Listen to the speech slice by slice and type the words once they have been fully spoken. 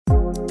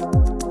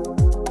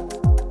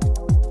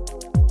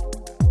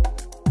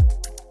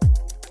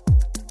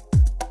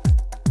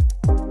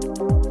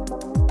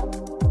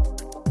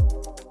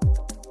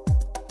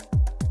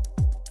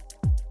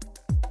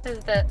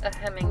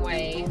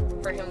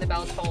for whom the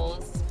bell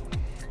tolls.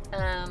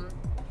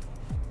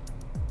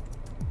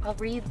 I'll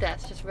read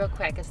this just real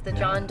quick. It's the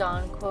John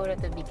Donne quote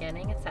at the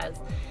beginning. It says,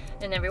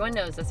 and everyone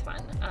knows this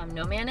one,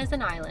 no man is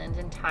an island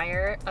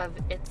entire of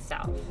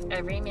itself.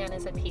 Every man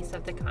is a piece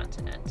of the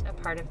continent, a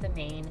part of the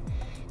main.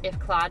 If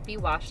Claude be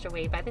washed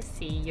away by the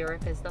sea,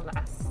 Europe is the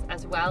less,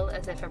 as well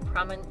as if a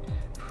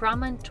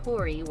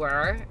promontory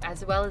were,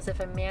 as well as if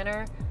a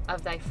manor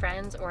of thy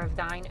friends or of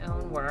thine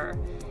own were.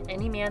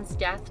 Any man's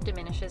death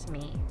diminishes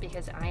me,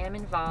 because I am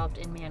involved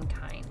in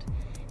mankind,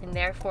 and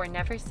therefore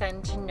never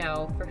send to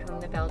know for whom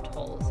the bell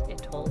tolls. It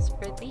tolls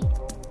for thee.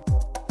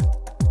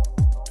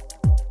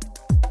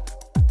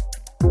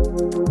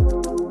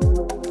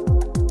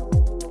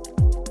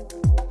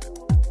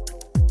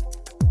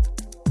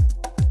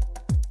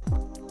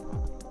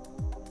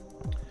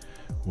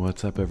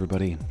 What's up,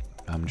 everybody?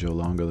 I'm Joe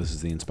Longo. This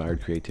is the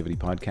Inspired Creativity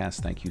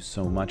Podcast. Thank you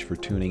so much for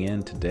tuning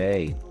in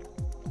today.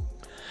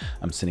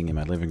 I'm sitting in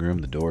my living room.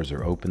 The doors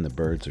are open. The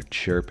birds are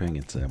chirping.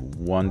 It's a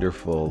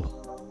wonderful,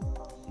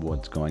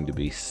 what's going to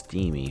be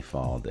steamy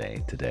fall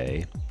day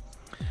today,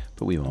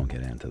 but we won't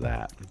get into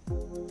that.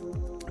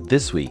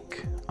 This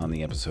week on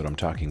the episode, I'm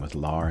talking with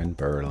Lauren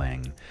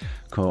Burling,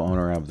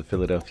 co-owner of the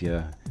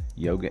Philadelphia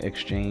Yoga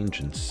Exchange,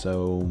 and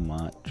so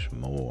much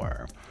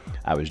more.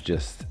 I was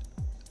just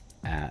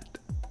at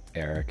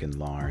Eric and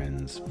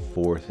Lauren's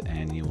 4th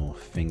annual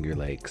Finger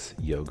Lakes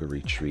Yoga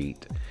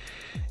Retreat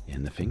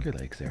in the Finger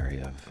Lakes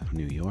area of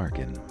New York,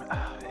 and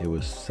it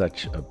was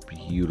such a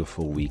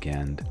beautiful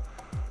weekend.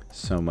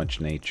 So much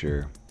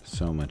nature,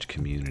 so much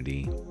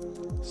community,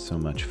 so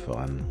much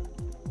fun.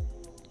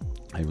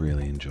 I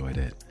really enjoyed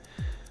it.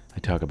 I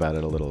talk about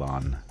it a little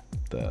on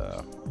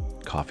the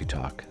Coffee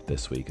Talk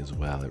this week as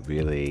well. It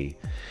really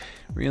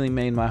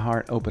made my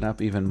heart open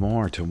up even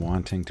more to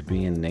wanting to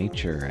be in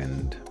nature.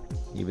 And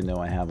even though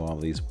I have all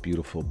these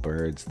beautiful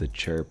birds that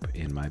chirp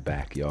in my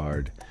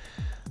backyard,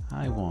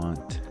 I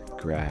want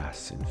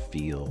grass and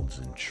fields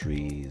and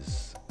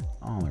trees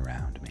all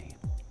around me.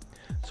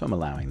 So I'm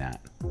allowing that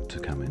to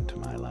come into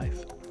my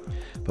life.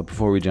 But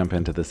before we jump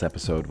into this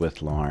episode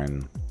with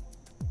Lauren,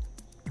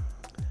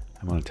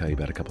 I want to tell you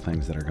about a couple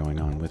things that are going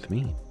on with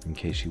me, in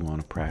case you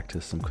want to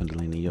practice some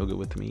Kundalini Yoga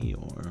with me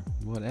or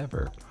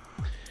whatever.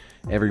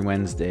 Every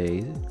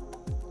Wednesday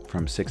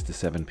from 6 to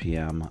 7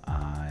 p.m.,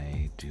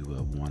 I do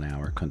a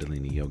 1-hour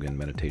Kundalini Yoga and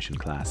meditation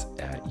class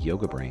at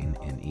Yoga Brain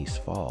in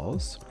East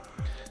Falls.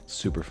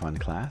 Super fun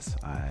class.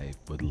 I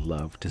would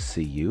love to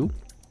see you.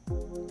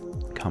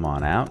 Come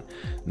on out.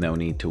 No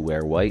need to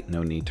wear white,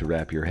 no need to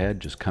wrap your head.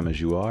 Just come as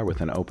you are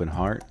with an open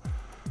heart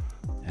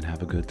and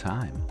have a good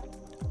time.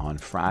 On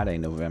Friday,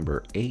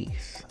 November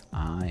 8th,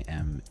 I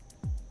am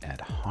at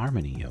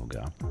Harmony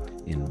Yoga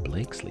in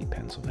Blakesley,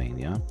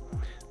 Pennsylvania.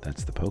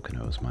 That's the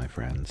Poconos, my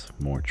friends.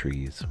 More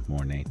trees,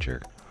 more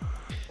nature.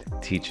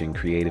 Teaching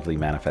creatively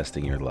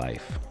manifesting your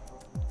life.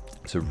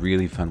 It's a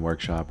really fun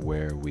workshop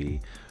where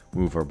we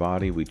move our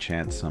body, we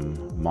chant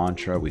some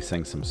mantra, we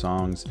sing some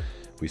songs,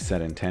 we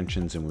set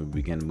intentions, and we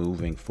begin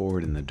moving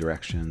forward in the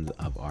direction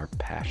of our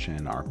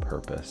passion, our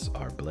purpose,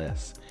 our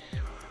bliss.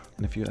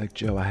 And if you're like,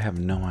 Joe, I have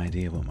no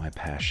idea what my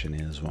passion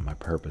is, what my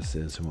purpose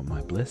is, and what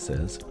my bliss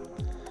is,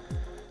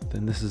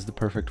 then this is the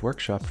perfect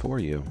workshop for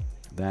you.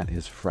 That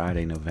is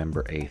Friday,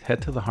 November 8th.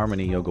 Head to the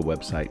Harmony Yoga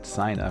website,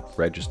 sign up,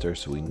 register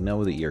so we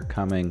know that you're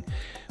coming.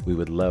 We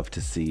would love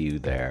to see you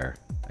there.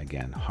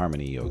 Again,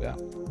 Harmony Yoga.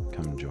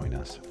 Come join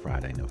us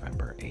Friday,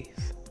 November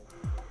 8th.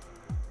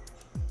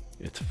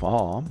 It's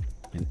fall,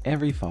 and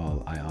every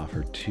fall I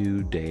offer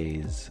 2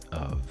 days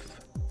of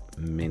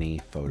mini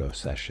photo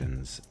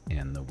sessions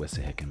in the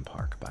Wissahickon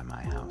Park by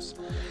my house.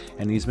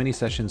 And these mini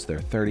sessions, they're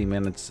 30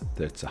 minutes.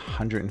 That's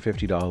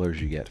 $150.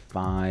 You get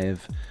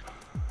 5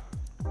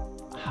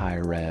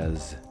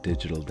 high-res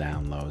digital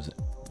downloads.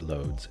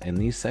 And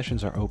these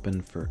sessions are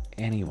open for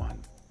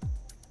anyone.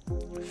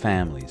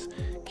 Families,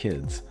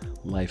 kids,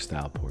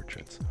 lifestyle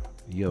portraits,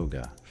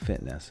 yoga,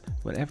 fitness,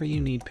 whatever you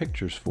need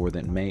pictures for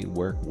that may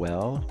work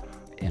well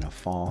in a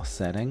fall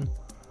setting,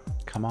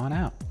 come on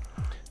out.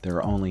 There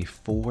are only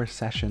 4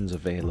 sessions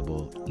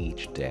available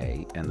each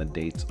day, and the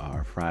dates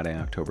are Friday,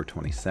 October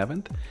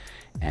 27th,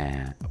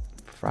 and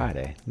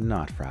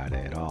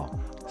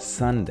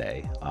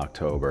Sunday,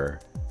 October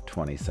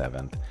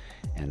 27th,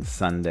 and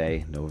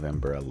Sunday,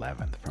 November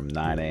 11th, from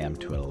 9 a.m.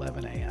 to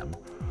 11 a.m.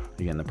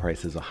 Again, the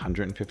price is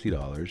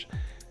 $150,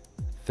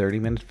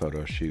 30-minute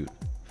photo shoot,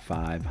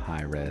 5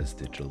 high-res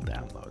digital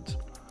downloads.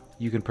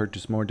 You can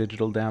purchase more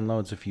digital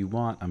downloads if you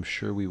want. I'm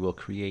sure we will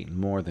create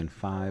more than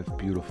 5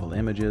 beautiful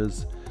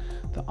images.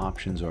 The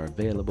options are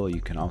available.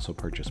 You can also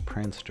purchase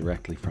prints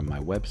directly from my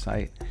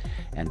website.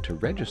 And to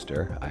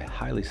register, I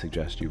highly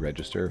suggest you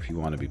register if you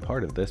want to be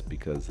part of this,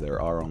 because there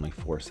are only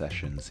 4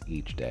 sessions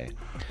each day.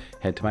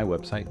 Head to my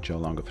website,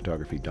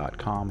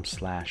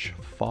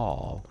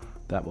 joelongophotography.com/fall.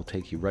 That will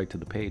take you right to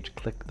the page.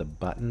 Click the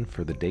button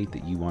for the date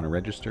that you want to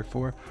register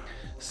for,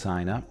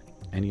 sign up,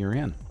 and you're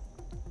in.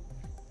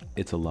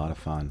 It's a lot of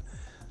fun.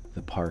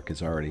 The park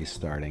is already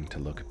starting to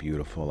look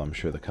beautiful. I'm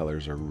sure the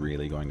colors are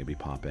really going to be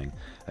popping.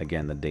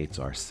 Again, the dates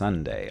are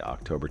Sunday,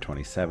 October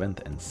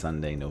 27th and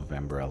Sunday,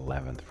 November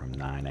 11th from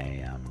 9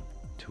 a.m.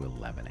 to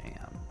 11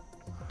 a.m.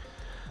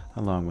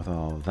 Along with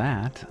all of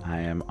that,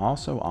 I am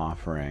also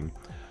offering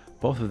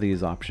both of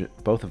these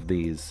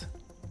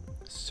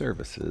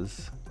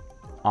services,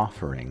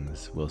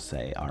 offerings, we'll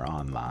say, are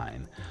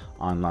online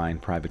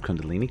private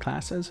Kundalini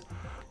classes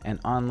and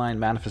online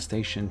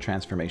manifestation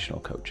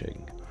transformational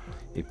coaching.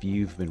 If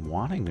you've been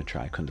wanting to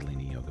try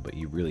Kundalini Yoga, but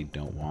you really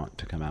don't want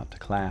to come out to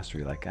class, or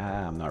you're like,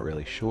 I'm not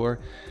really sure,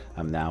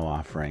 I'm now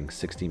offering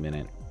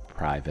 60-minute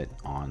private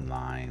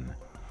online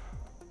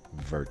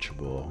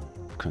virtual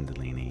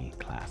Kundalini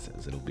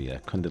classes. It'll be a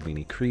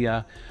Kundalini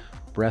Kriya,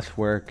 breath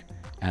work,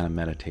 and a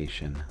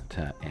meditation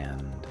to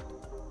end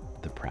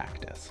the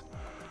practice.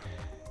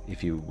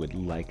 If you would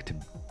like to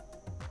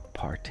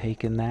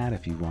partake in that,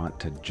 if you want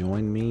to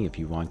join me, if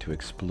you want to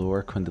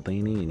explore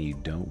Kundalini and you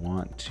don't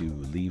want to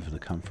leave the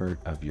comfort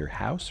of your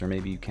house, or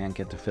maybe you can't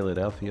get to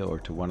Philadelphia or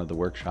to one of the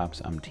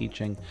workshops I'm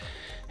teaching,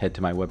 head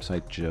to my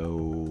website,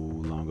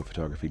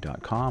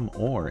 joelongophotography.com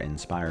or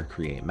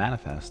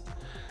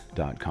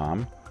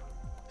inspirecreatemanifest.com.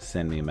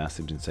 Send me a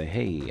message and say,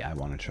 hey, I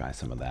want to try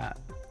some of that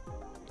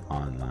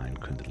online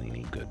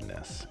Kundalini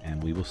goodness,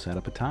 and we will set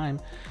up a time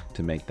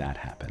to make that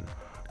happen.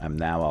 I'm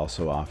now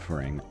also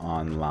offering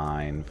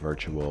online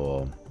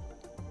virtual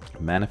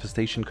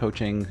manifestation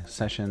coaching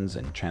sessions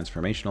and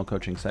transformational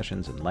coaching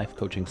sessions and life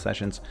coaching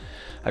sessions.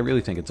 I really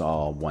think it's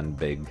all one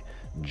big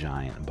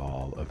giant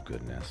ball of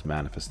goodness.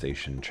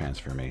 Manifestation,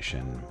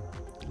 transformation,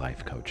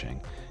 life coaching.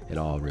 It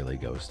all really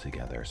goes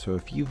together. So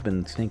if you've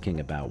been thinking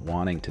about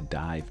wanting to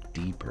dive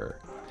deeper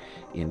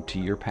into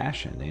your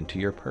passion, into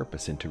your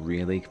purpose, into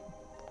really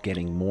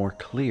getting more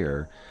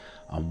clear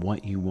on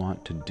what you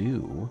want to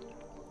do,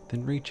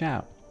 then reach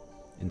out.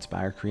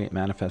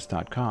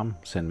 InspireCreateManifest.com.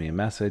 Send me a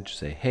message.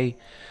 Say, hey,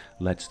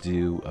 let's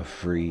do a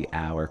free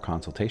hour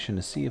consultation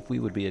to see if we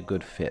would be a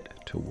good fit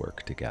to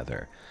work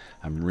together.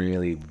 I'm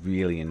really,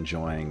 really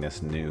enjoying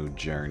this new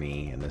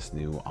journey and this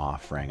new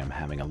offering. I'm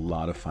having a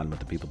lot of fun with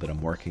the people that I'm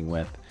working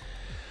with.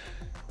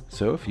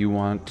 So if you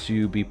want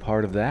to be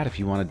part of that, if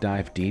you want to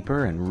dive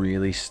deeper and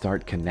really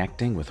start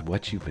connecting with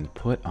what you've been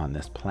put on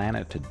this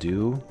planet to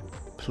do,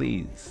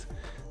 please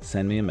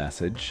send me a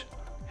message.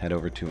 Head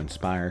over to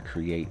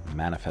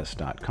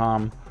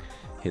InspireCreateManifest.com,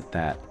 hit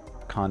that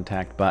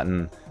contact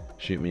button,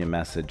 shoot me a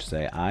message,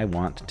 say, I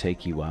want to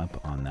take you up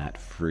on that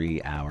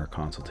free hour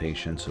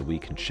consultation so we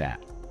can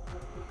chat.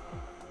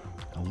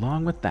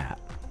 Along with that,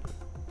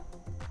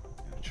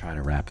 I'm going to try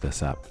to wrap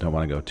this up. Don't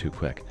want to go too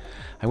quick.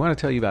 I want to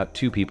tell you about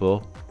two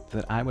people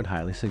that I would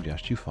highly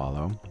suggest you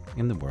follow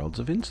in the worlds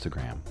of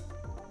Instagram.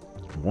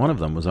 One of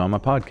them was on my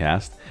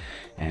podcast,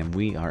 and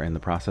we are in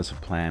the process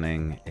of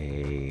planning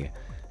a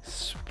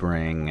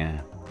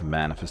spring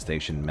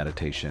manifestation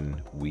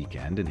meditation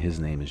weekend, and his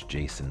name is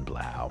Jason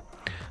Blau.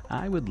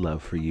 I would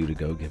love for you to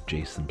go give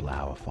Jason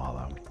Blau a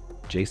follow.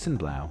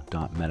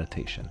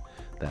 jasonblau.meditation.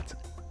 That's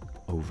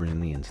over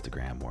in the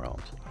Instagram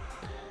world.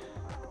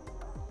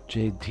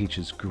 Jay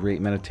teaches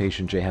great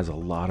meditation. Jay has a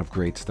lot of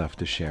great stuff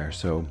to share.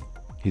 So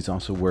he's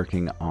also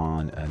working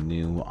on a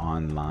new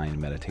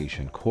online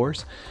meditation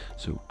course.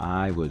 So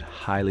I would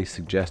highly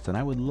suggest, and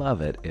I would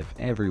love it if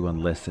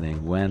everyone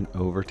listening went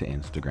over to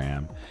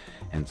Instagram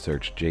and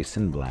searched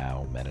Jason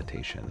Blau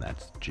Meditation.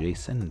 That's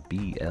Jason,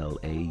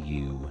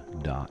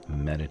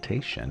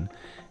 BLAU.meditation.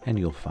 And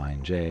you'll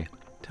find Jay.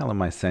 Tell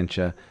him I sent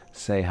you.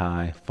 Say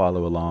hi,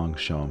 follow along,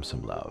 show him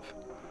some love.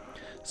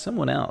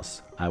 Someone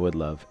else I would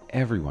love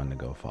everyone to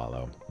go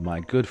follow,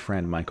 my good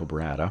friend Michael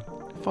Barata.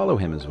 Follow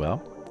him as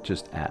well,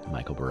 just at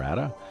Michael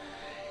Barata.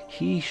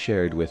 He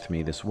shared with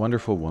me this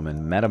wonderful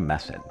woman, Meta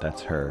Method.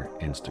 That's her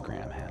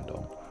Instagram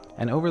handle.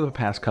 And over the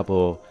past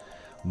couple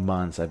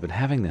months, I've been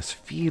having this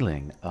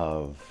feeling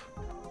of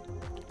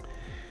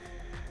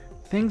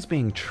things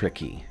being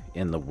tricky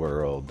in the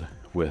world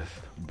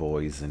with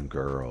boys and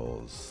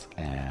girls,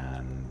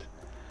 and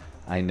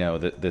I know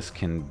that this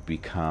can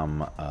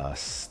become a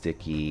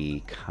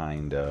sticky,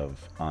 kind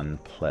of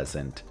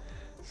unpleasant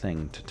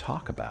thing to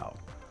talk about,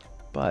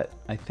 but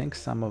I think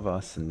some of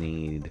us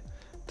need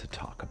to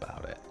talk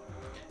about it.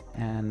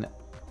 And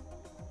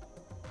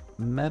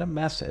Meta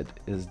Method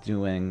is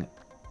doing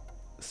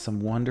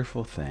some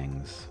wonderful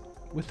things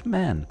with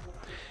men.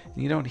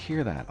 You don't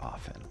hear that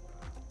often.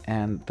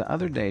 And the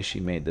other day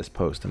she made this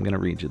post. I'm going to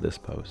read you this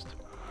post.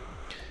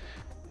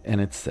 And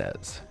it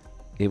says,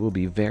 "It will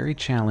be very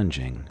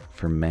challenging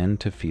for men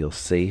to feel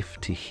safe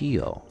to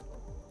heal,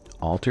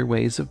 alter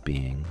ways of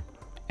being,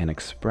 and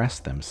express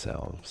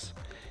themselves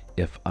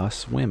if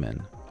us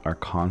women are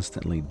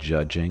constantly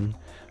judging,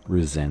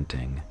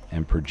 resenting,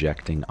 and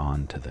projecting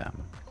onto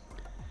them."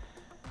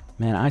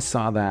 Man, I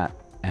saw that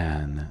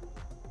and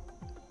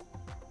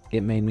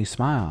it made me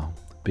smile,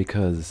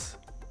 because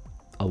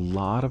a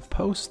lot of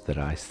posts that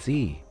I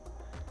see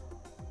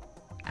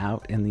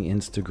out in the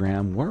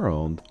Instagram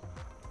world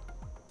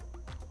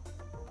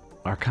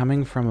are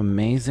coming from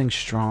amazing,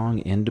 strong,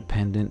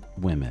 independent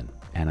women,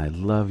 and I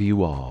love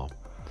you all.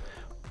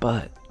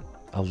 but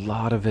a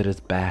lot of it is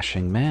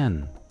bashing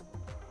men.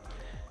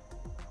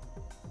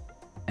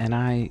 And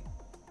I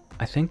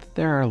think that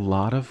there are a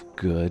lot of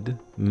good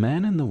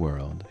men in the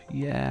world.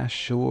 Yeah,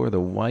 sure,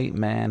 the white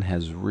man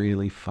has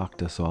really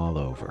fucked us all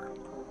over.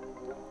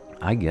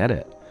 I get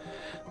it.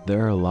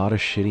 There are a lot of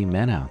shitty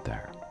men out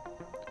there.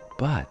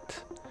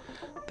 But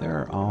there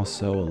are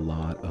also a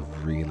lot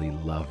of really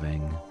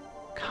loving,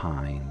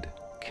 kind,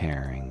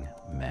 caring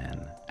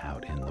men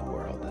out in the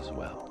world as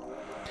well.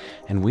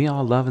 And we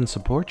all love and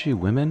support you,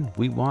 women.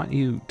 We want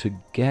you to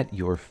get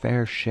your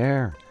fair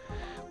share.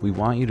 We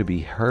want you to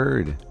be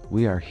heard.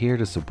 We are here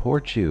to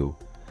support you.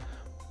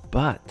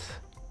 But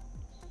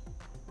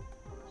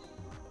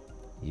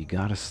you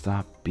gotta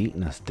stop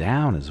beating us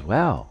down as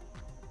well.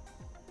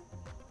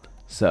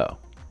 So,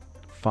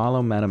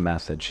 follow Meta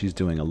Method. She's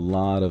doing a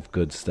lot of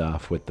good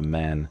stuff with the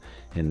men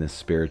in this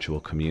spiritual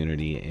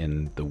community,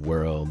 in the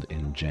world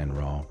in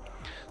general.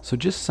 So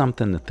just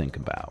something to think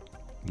about.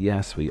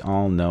 Yes, we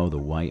all know the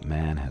white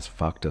man has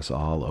fucked us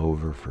all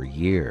over for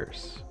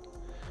years.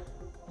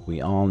 We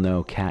all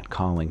know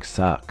catcalling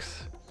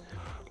sucks.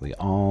 We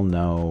all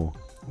know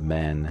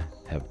men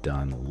have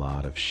done a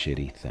lot of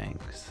shitty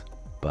things.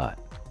 But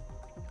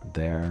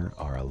there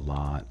are a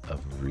lot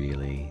of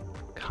really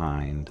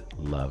kind,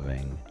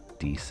 loving,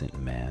 decent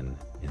men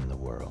in the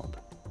world.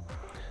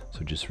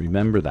 So just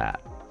remember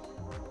that.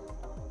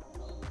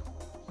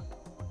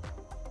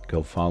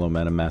 Go follow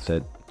Meta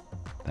Method.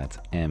 That's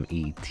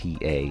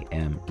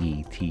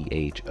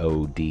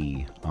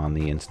METAMETHOD on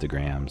the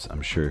Instagrams.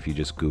 I'm sure if you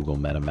just Google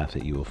Meta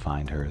Method, you will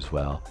find her as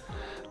well.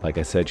 Like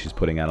I said, she's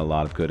putting out a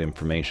lot of good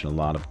information, a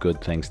lot of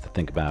good things to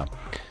think about,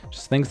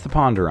 just things to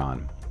ponder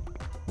on.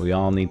 We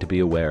all need to be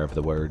aware of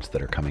the words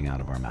that are coming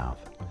out of our mouth.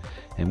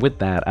 And with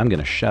that, I'm going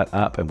to shut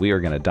up and we are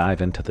going to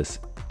dive into this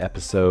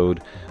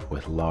episode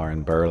with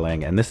Lauren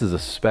Burling. And this is a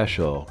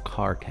special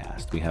car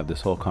cast. We have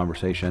this whole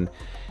conversation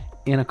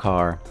in a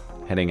car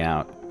heading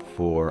out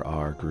for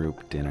our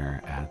group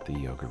dinner at the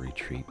yoga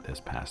retreat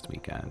this past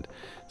weekend.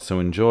 So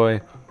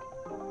enjoy.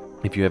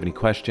 If you have any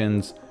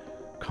questions,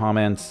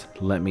 comments,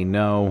 let me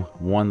know.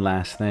 One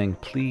last thing,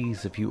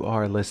 please, if you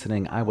are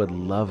listening, I would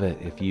love it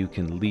if you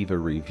can leave a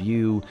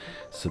review,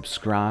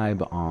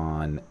 subscribe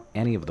on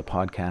any of the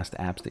podcast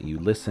apps that you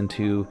listen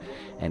to,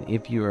 and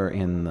if you are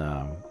in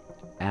the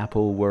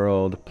Apple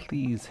world,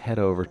 please head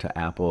over to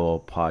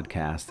Apple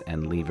Podcasts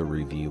and leave a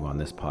review on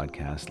this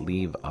podcast.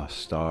 Leave a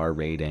star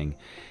rating.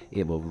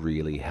 It will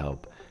really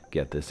help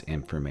get this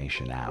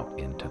information out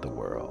into the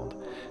world.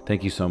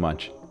 Thank you so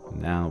much.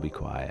 Now be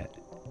quiet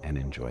and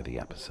enjoy the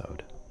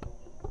episode.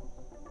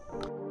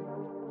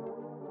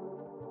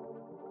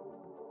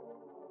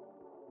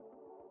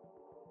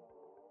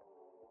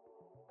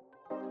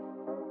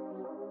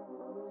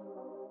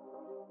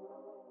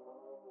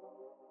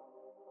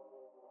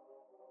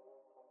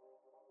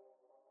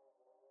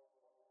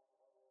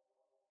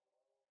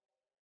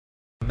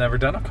 Never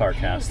done a car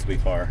cast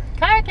before.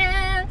 Car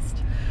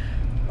cast!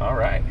 All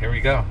right, here we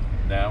go.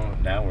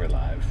 Now we're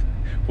live.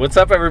 What's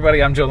up,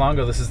 everybody? I'm Joe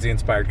Longo. This is the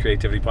Inspired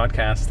Creativity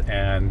Podcast,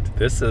 and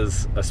this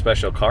is a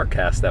special car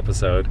cast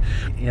episode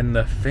in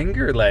the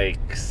Finger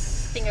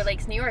Lakes. Finger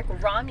Lakes, New York.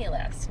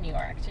 Romulus, New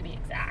York, to be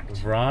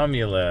exact.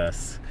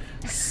 Romulus.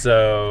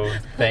 So,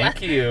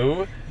 thank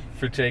you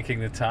for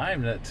taking the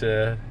time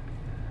to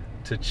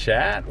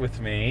chat with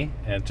me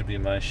and to be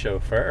my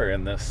chauffeur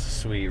in this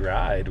sweet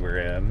ride we're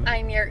in.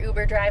 I'm your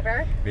Uber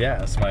driver.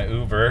 Yes, my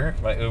Uber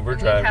driver. We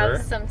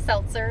have some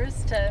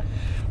seltzers to...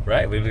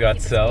 Right, we've got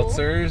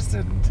seltzers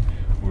and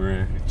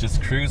we're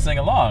just cruising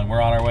along.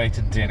 We're on our way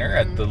to dinner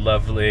at the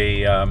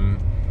lovely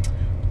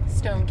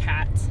Stone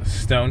Cat.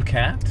 Yes,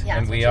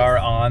 and we are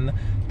on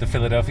the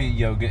Philadelphia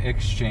Yoga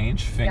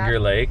Exchange, Finger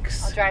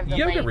Lakes I'll drive the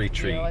Yoga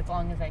Retreat. As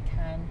long as I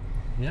can.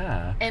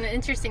 Yeah. And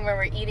interesting, where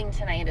we're eating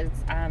tonight is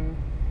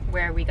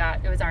where we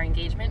got, it was our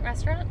engagement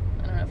restaurant.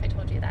 I don't know if I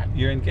told you that.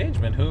 Your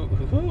engagement?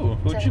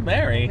 Who'd you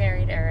marry? I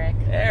married Eric.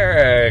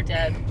 Eric.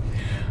 I did.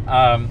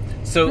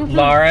 So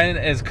Lauren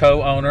is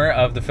co-owner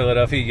of the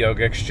Philadelphia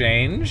Yoga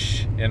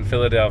Exchange in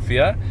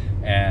Philadelphia,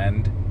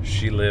 and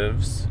she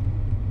lives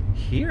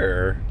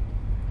here.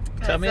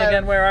 Tell me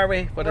again, where are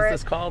we? What is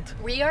this called?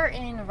 We are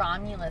in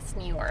Romulus,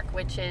 New York,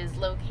 which is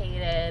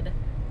located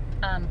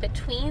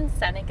between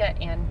Seneca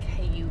and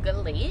Cayuga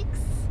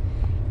Lakes.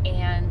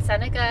 And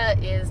Seneca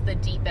is the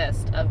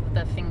deepest of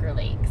the Finger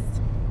Lakes.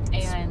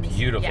 And it's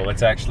beautiful. Yeah.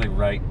 It's actually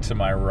right to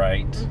my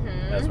right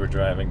as we're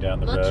driving down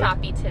the road. A little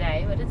choppy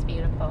today, but it's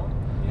beautiful.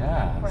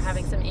 Yeah. We're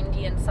having some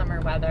Indian summer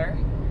weather.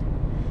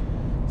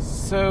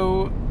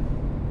 So,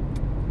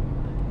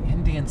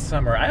 Indian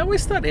summer. I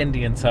always thought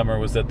Indian summer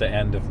was at the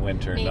end of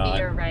winter. Maybe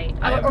you're right.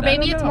 Or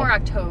maybe it's more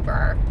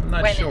October. I'm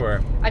not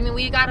sure.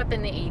 We got up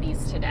in the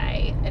 80s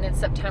today, and it's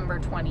September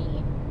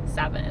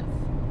 27th.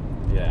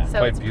 Yeah, so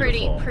quite it's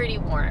beautiful. pretty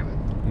warm.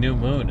 New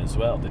moon as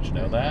well. Did you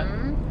know that?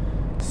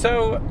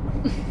 So,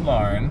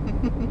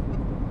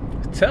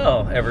 Lauren,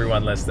 tell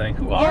everyone listening,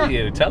 who are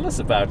you? Tell us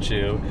about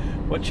you.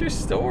 What's your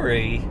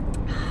story?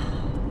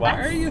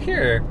 Why are you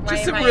here?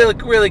 Just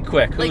really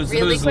quick. Who's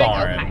quick?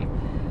 Lauren?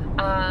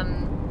 Okay.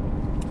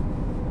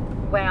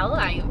 Well,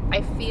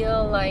 I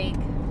feel like,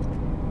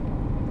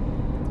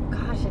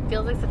 gosh, it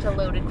feels like such a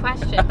loaded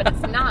question, but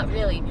it's not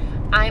really.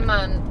 I'm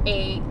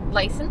a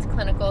licensed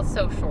clinical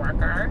social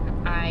worker.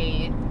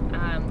 I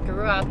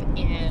grew up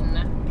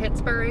in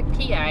Pittsburgh,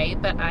 PA,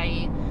 but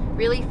I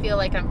really feel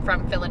like I'm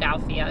from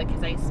Philadelphia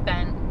because I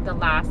spent the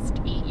last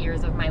 8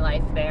 years of my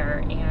life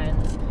there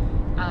and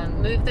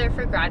moved there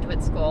for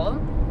graduate school.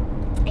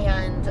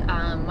 And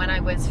when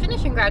I was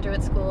finishing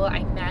graduate school,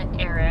 I met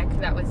Eric.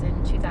 That was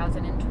in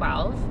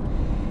 2012.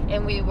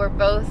 And we were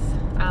both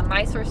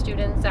Mysore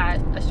students at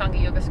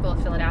Ashtanga Yoga School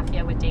of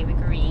Philadelphia with David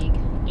Garrigues,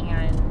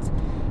 and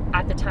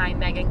at the time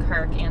Megan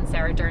Kirk and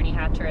Sarah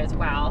Journey-Hatcher as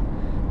well.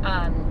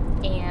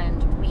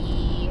 And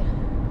we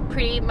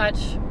pretty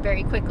much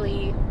very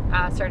quickly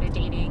started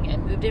dating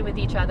and moved in with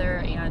each other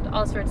and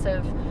all sorts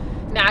of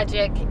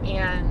magic.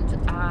 And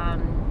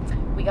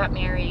we got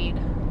married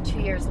 2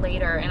 years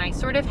later, and I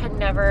sort of had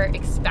never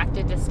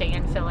expected to stay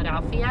in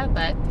Philadelphia,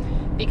 but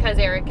because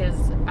Eric is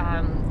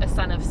a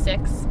son of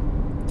 6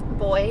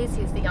 boys,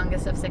 he's the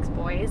youngest of 6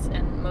 boys,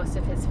 and most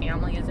of his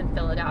family is in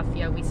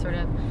Philadelphia, we sort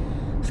of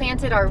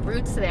planted our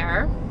roots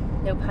there,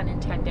 no pun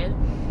intended,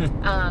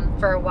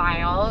 for a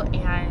while.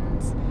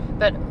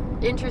 But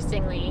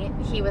interestingly,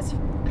 he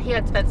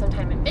had spent some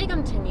time in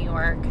Binghamton, New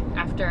York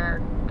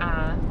after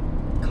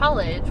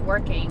college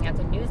working as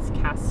a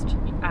newscast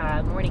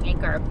morning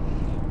anchor.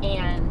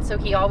 And so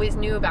he always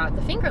knew about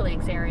the Finger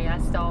Lakes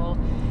area, so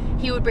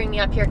he would bring me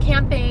up here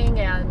camping,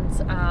 and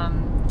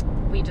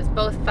we just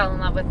both fell in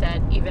love with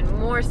it even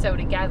more so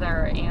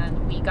together,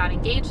 and we got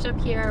engaged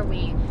up here.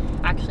 We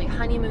actually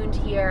honeymooned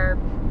here.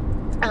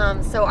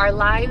 So our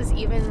lives,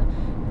 even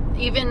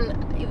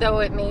though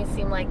it may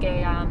seem like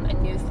a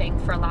new thing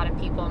for a lot of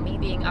people, me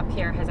being up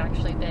here has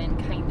actually been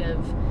kind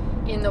of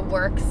in the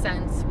works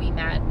since we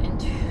met in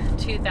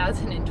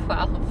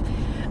 2012.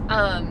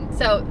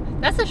 So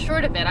that's the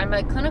short of it. I'm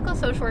a clinical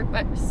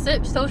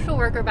social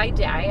worker by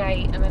day.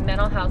 I am a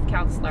mental health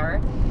counselor,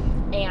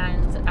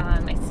 and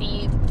I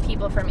see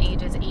people from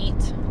ages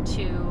 8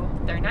 to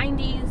their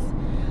 90s,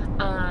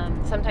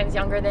 sometimes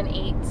younger than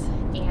 8,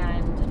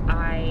 and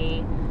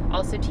I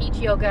also teach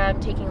yoga. I'm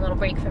taking a little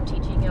break from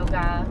teaching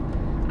yoga,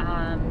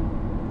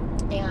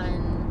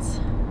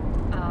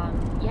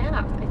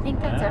 yeah, I think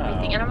that's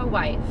everything. And I'm a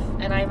wife,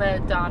 and I'm a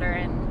daughter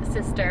and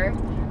sister.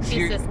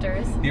 Two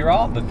sisters. You're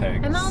all the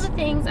things. I'm all the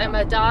things. I'm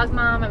a dog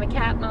mom. I'm a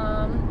cat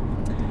mom.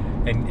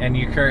 And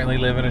you currently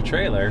live in a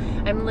trailer.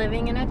 I'm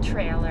living in a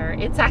trailer.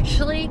 It's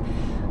actually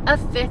a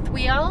 5th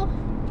wheel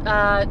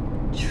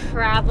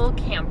travel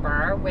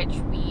camper, which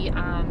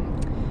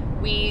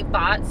we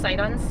bought sight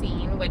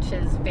unseen, which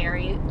is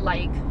very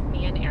like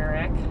me and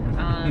Eric.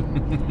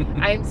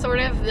 I'm sort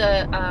of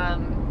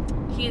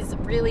he's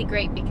really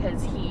great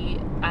because he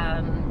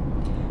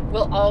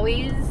will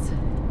always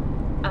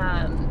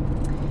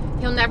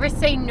he'll never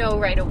say no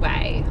right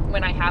away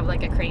when I have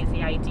like a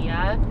crazy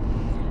idea.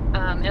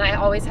 And I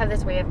always have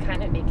this way of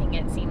kind of making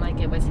it seem like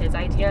it was his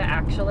idea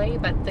actually,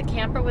 but the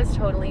camper was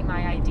totally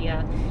my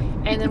idea.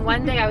 And then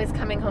one day I was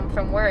coming home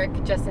from work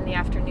just in the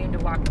afternoon to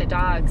walk the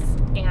dogs,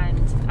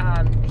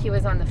 and he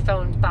was on the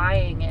phone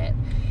buying it.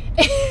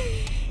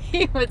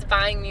 He was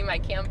buying me my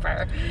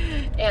camper.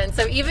 And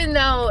so even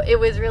though it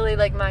was really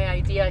like my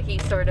idea, he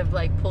sort of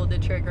like pulled the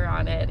trigger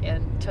on it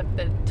and took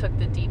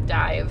the deep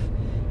dive.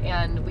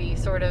 And we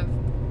sort of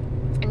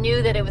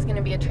knew that it was going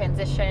to be a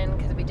transition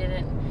because we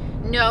didn't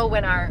know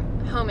when our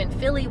home in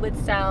Philly would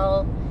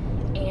sell,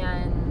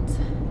 and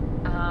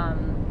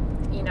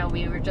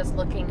we were just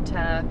looking to,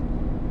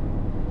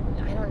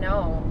 I don't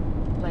know,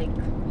 like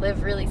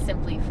live really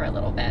simply for a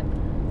little bit.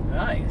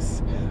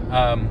 Nice.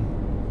 How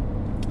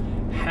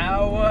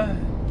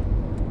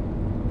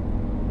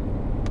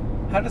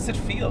does it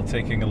feel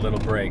taking a little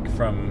break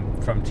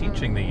from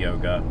teaching the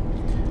yoga?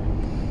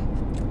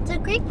 It's a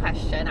great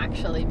question,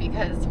 actually,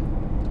 because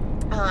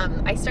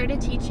I started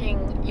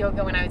teaching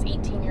yoga when I was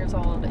 18 years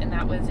old, and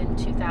that was in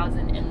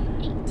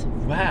 2008.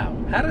 Wow.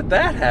 How did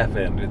that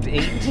happen at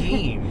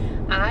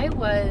 18? I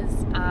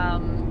was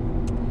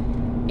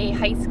a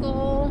high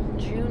school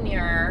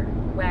junior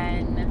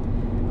when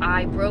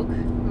I broke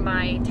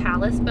my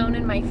talus bone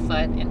in my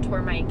foot and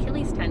tore my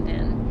Achilles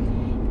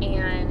tendon,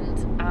 and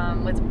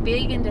was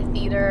big into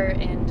theater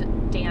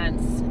and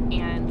dance,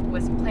 and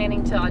was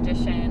planning to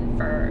audition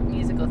for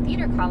musical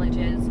theater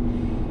colleges,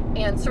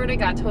 and sort of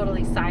got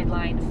totally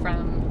sidelined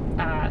from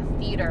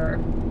theater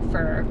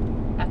for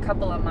a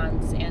couple of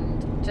months,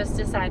 and just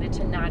decided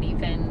to not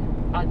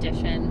even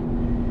audition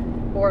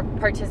or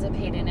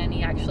participate in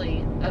any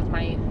actually of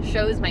my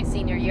shows my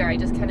senior year. I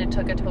just kind of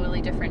took a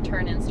totally different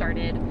turn and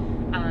started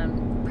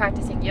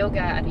practicing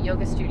yoga at a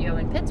yoga studio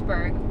in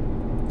Pittsburgh,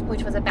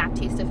 which was a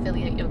Baptiste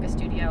affiliate yoga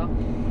studio.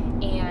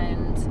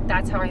 And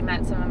that's how I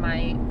met some of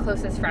my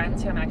closest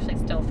friends who I'm actually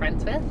still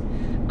friends with.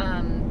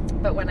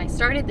 But when I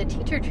started the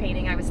teacher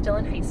training, I was still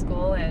in high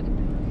school,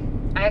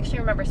 and I actually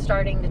remember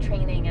starting the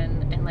training,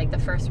 and like the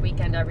first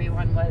weekend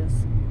everyone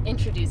was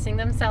introducing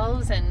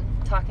themselves, and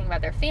talking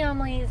about their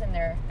families and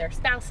their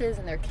spouses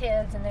and their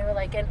kids, and they were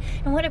like, and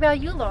what about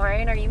you,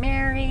 Lauren? Are you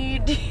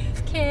married? Do you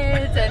have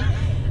kids?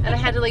 And I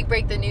had to like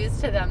break the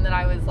news to them that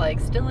I was like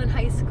still in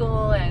high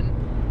school, and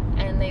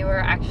they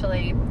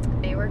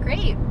were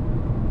great.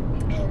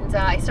 And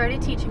I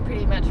started teaching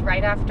pretty much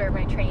right after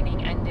my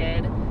training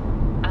ended.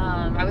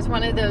 I was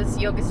one of those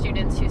yoga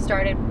students who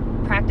started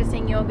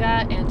practicing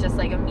yoga and just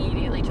like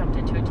immediately jumped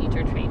into a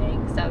teacher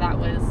training. So that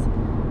was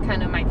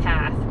kind of my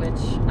path,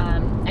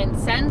 and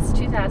since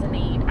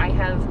 2008, I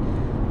have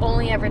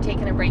only ever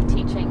taken a break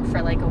teaching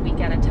for like a week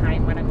at a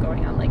time when I'm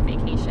going on like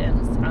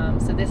vacations.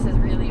 So this has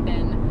really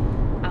been,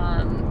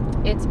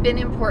 it's been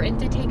important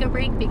to take a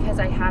break because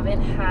I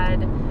haven't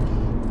had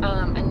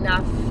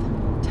enough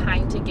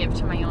time to give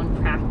to my own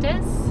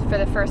practice. For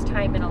the first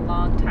time in a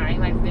long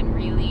time, I've been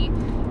really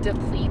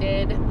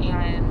depleted,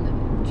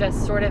 and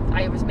just sort of,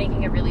 I was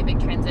making a really big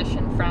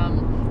transition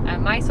from a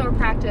Mysore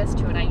practice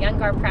to an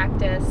Iyengar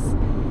practice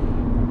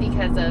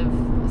because of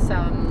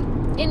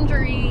some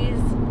injuries,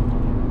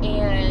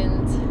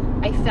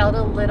 and I felt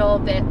a little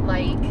bit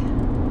like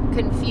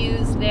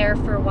confused there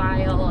for a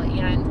while,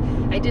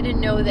 and I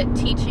didn't know that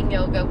teaching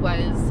yoga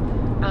was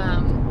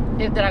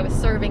that I was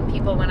serving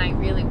people when I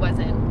really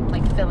wasn't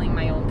like filling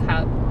my own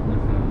cup.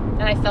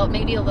 And I felt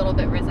maybe a little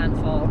bit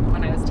resentful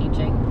when I was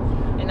teaching,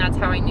 and that's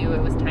how I knew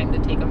it was time to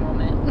take a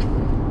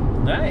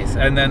moment. Nice.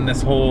 And then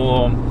this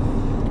whole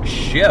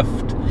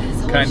shift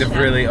of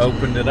really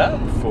opened it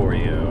up for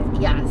you.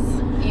 Yes.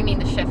 You mean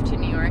the shift to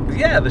New York?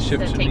 Yeah, the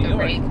shift to New York.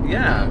 Break.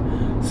 Yeah.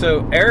 Mm-hmm.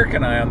 So Eric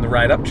and I on the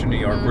ride up to New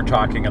York were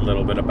talking a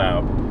little bit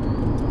about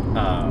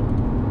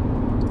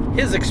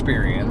his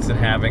experience and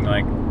having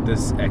like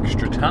this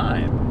extra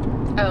time.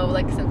 Oh,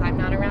 like since I'm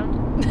not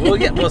around? Well,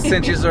 yeah. Well,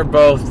 since you are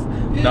both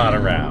not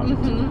around.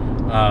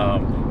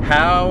 Mm-hmm.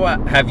 How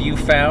have you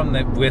found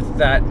that with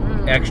that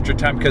extra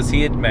time? Because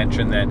he had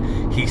mentioned that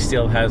he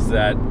still has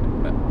that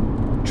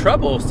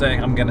trouble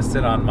saying, I'm going to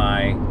sit on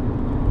my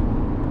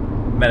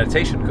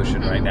meditation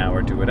cushion right now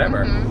or do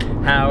whatever.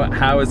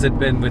 How has it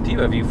been with you?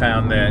 Have you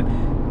found that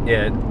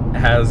it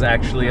has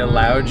actually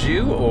allowed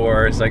you,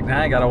 or it's like,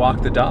 I got to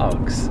walk the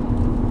dogs?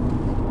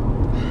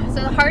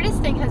 So the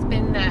hardest thing has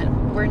been that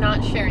we're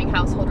not sharing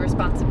household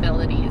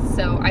responsibilities.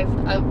 So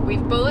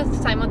we've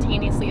both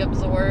simultaneously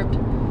absorbed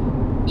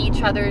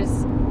each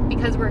other's,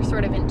 because we're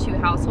sort of in two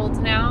households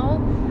now.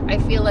 I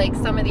feel like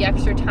some of the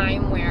extra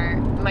time where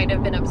might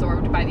have been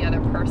absorbed by the other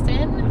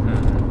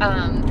person,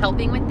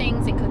 helping with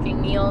things and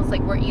cooking meals,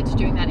 like we're each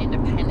doing that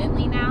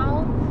independently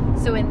now.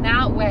 So in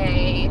that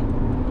way,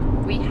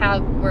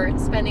 we're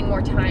spending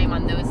more time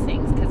on those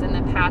things, because in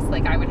the past,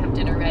 like I would have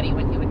dinner ready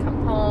when he would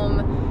come home,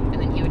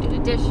 and then he would do the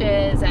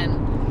dishes, and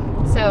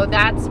so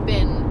that's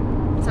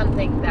been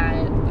something that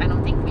I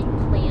don't think we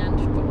planned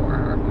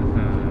for.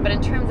 But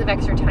in terms of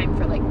extra time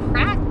for like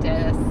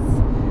practice,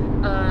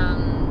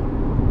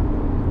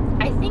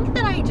 I think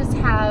that I just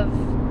have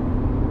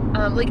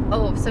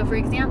so for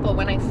example,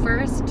 when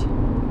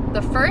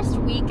the first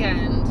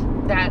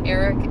weekend that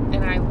Eric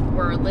and I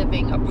were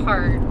living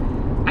apart,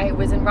 I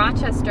was in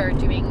Rochester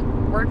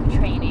doing work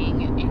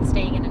training and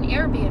staying in an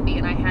Airbnb,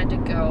 and I had to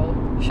go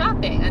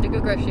shopping. I had to go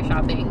grocery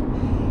shopping,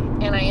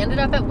 and I ended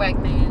up at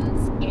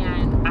Wegmans,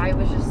 and I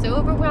was just so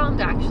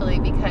overwhelmed actually,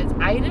 because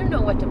I didn't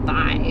know what to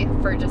buy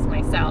for just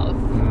myself.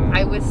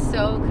 I was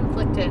so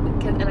conflicted,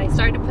 and I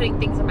started putting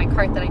things in my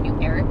cart that I knew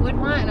Eric would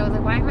want, and I was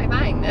like, why am I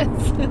buying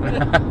this?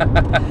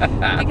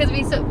 Because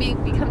we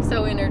become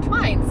so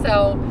intertwined.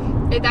 So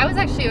that was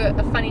actually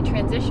a funny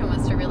transition,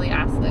 was to really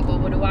ask, like, well,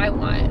 what do I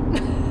want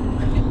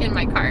in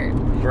my cart?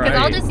 Because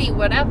I'll just eat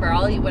whatever.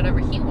 I'll eat whatever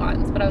he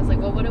wants. But I was like,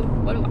 well, what do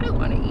I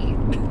want to eat?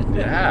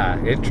 Yeah,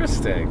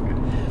 interesting.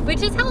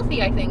 Which is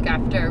healthy, I think,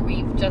 after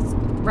we've just,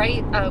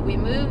 we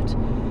moved.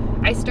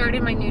 I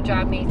started my new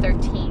job May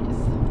 13th.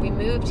 We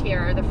moved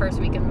here the first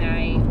week of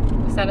May.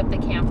 We set up the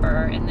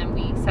camper, and then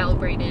we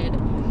celebrated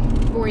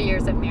 4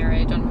 years of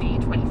marriage on May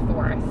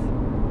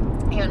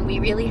 24th. And we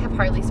really have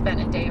hardly spent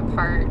a day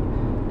apart.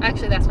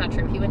 Actually, that's not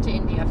true. He went to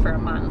India for a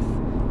month.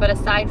 But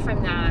aside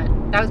from that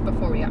was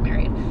before we got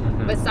married.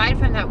 But aside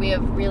from that, we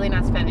have really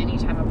not spent any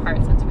time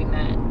apart since we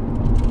met.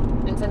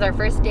 And since our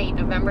first date,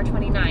 November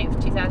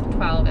 29th,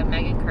 2012, at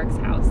Megan Kirk's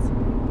house.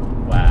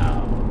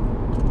 Wow.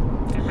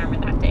 I remember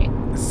that date.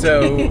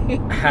 So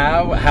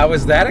how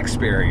has that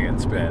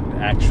experience been,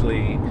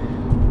 actually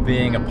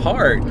being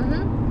apart?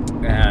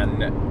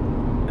 And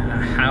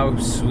how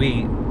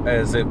sweet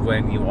is it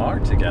when you are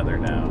together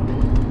now?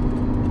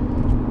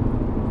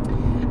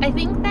 I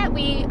think that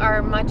we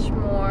are much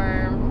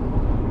more...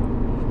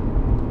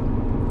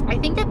 I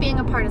think that being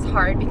apart is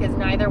hard because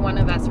neither one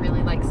of us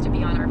really likes to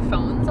be on our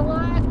phones a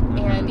lot.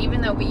 And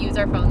even though we use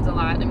our phones a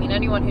lot, I mean,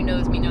 anyone who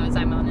knows me knows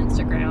I'm on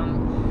Instagram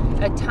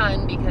a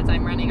ton because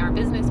I'm running our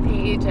business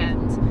page,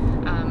 and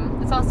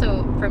it's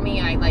also, for me,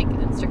 I like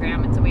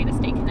Instagram. It's a way to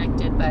stay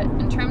connected. But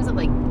in terms of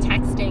like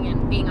texting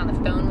and being on the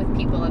phone with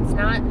people, it's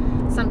not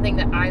something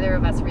that either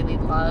of us really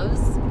loves.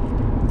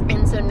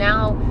 And so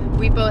now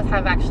we both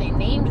have actually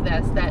named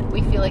this, that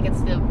we feel like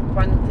it's the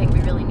one thing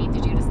we really need to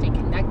do to stay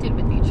connected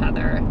with each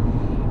other.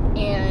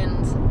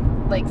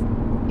 and like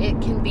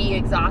it can be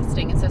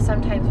exhausting. And so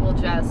sometimes we'll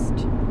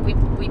just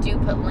we do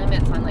put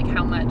limits on like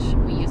how much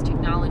we use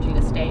technology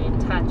to stay in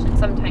touch, and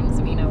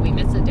sometimes we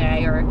miss a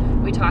day or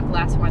we talk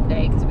less one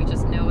day because we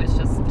just know it's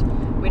just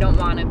we don't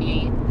want to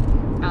be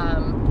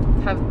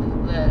have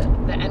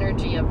the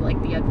energy of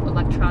like the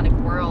electronic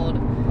world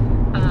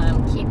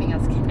keeping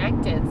us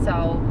connected.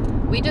 So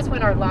we just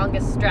went our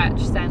longest stretch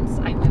since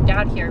I moved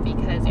out here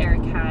because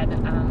Eric had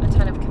a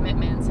ton of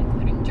commitments,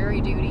 including jury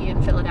duty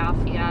in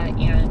Philadelphia,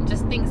 and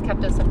just things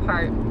kept us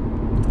apart.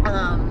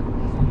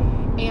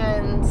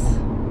 And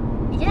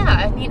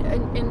yeah, I mean,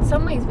 in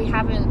some ways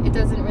it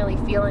doesn't really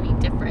feel any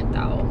different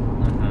though.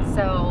 Mm-hmm.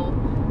 So,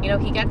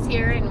 he gets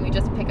here and we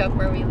just pick up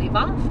where we leave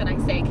off, and I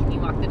say, can you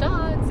walk the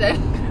dogs?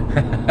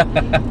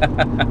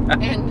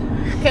 And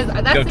because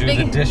that's go the do big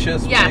the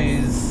dishes,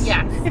 please.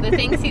 Yes, the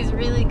things he's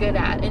really good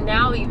at. And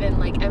now even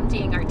like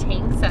emptying our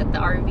tanks at the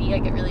RV, I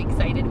get really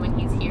excited when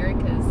he's here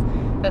because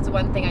that's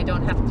one thing I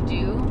don't have to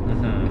do.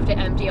 Mm-hmm. We have to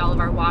empty all of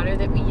our water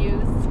that we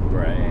use.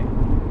 Right.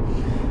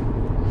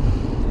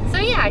 So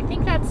yeah, I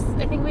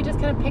think we just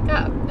kind of pick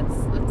up.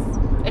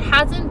 It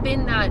hasn't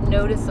been that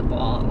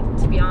noticeable,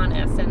 to be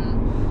honest, and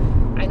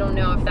I don't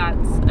know if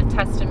that's a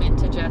testament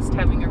to just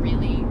having a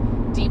really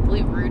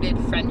deeply rooted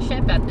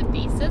friendship at the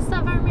basis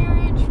of our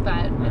marriage,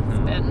 but it's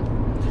been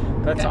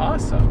That's good.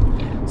 Awesome.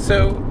 Yeah.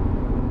 So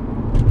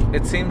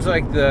it seems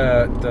like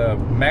the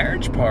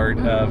marriage part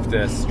of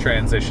this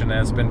transition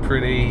has been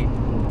pretty,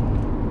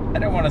 I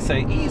don't want to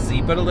say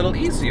easy, but a little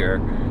easier.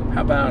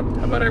 How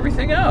about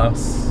everything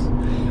else?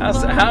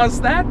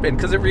 How's that been?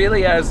 Because it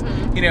really has,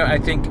 I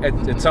think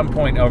at some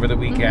point over the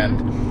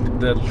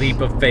weekend, the leap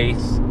of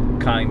faith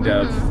kind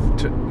of,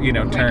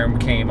 term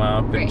came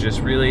up, and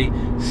just really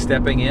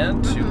stepping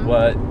into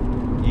what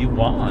you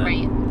want.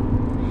 Right.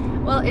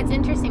 Well, it's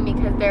interesting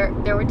because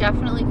there were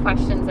definitely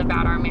questions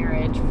about our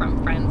marriage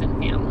from friends and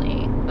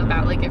family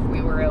about like if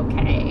we were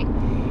okay.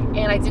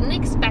 And I didn't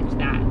expect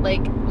that.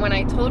 Like when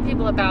I told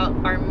people about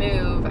our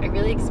move, I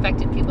really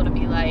expected people to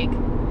be like,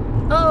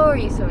 oh, are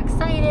you so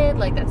excited?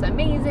 Like, that's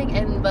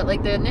amazing. But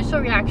like the initial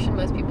reaction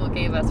most people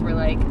gave us were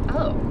like,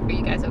 oh, are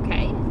you guys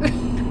okay?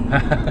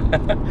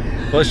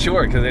 Well,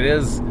 sure, because it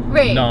is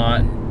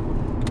not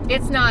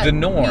it's not the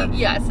norm.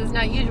 Yes, it's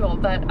not usual.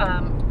 But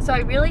so I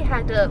really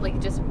had to like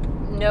just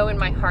know in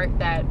my heart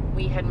that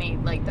we had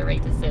made like the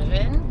right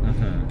decision.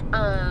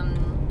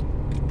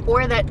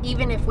 Or that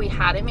even if we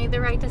hadn't made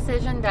the right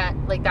decision, that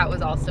like that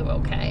was also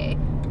okay,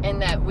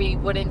 and that we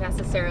wouldn't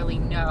necessarily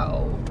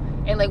know.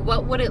 And like,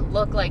 what would it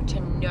look like to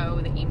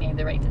know that you made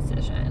the right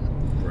decision?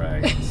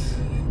 Right.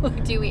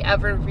 Do we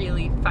ever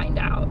really find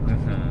out?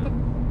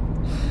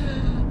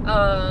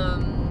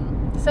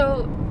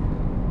 So,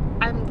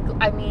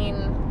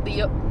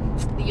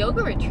 the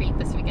yoga retreat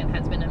this weekend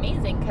has been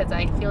amazing because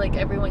I feel like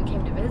everyone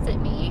came to visit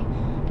me,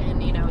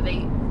 and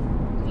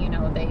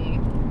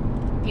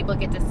people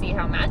get to see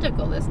how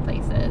magical this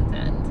place is,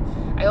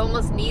 and I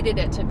almost needed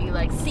it to be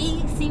like,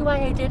 see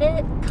why I did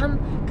it?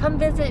 Come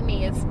visit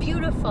me. It's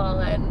beautiful.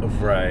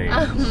 And right.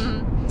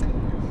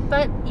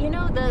 But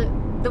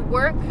the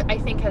work I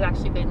think has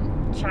actually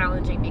been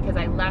challenging because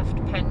I left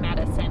Penn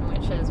Medicine,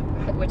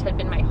 which had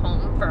been my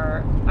home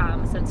for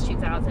since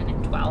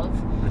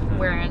 2012,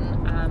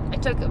 wherein I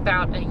took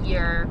about a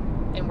year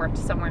and worked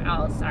somewhere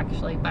else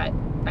actually, but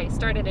I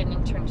started an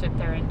internship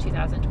there in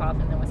 2012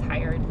 and then was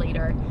hired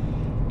later.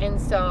 And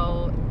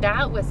so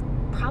that was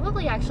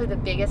probably actually the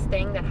biggest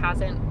thing that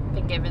hasn't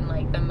been given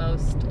like the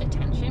most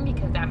attention,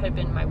 because that had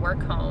been my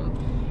work home,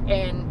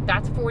 and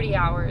that's 40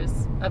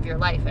 hours of your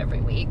life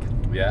every week.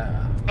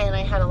 Yeah. And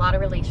I had a lot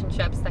of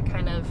relationships that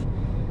kind of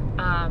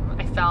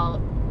I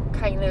felt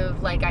kind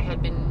of like I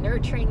had been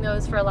nurturing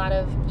those for a lot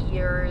of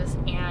years,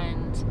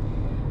 and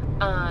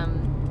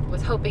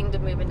was hoping to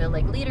move into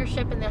like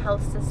leadership in the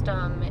health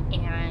system.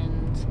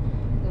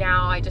 And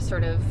now I just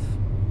sort of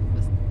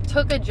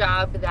took a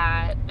job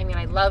that,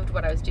 I loved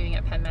what I was doing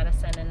at Penn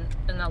Medicine, and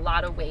in a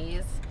lot of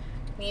ways,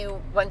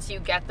 once you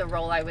get the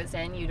role I was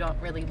in, you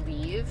don't really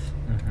leave.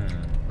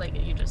 Like,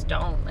 you just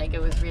don't. Like,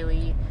 it was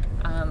really,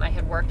 I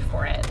had worked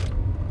for it.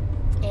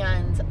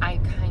 And I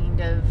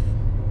kind of,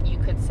 you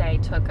could say,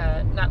 took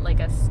not like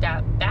a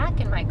step back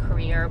in my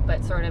career,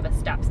 but sort of a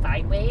step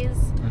sideways.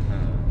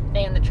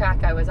 And the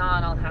track I was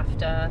on, I'll have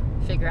to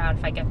figure out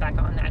if I get back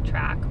on that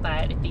track.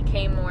 But it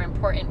became more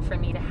important for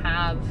me to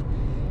have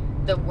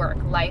the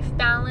work-life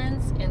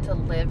balance and to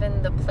live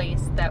in the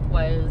place that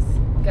was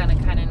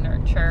gonna kind of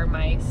nurture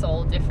my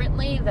soul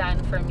differently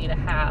than for me to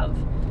have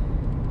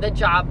the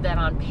job that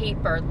on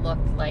paper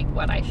looked like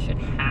what I should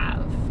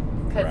have.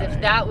 Because if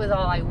that was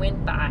all I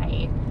went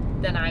by,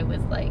 then I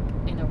was like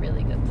in a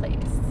really good place.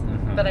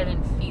 But I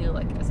didn't feel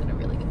like I was in a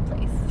really good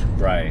place.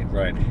 Right.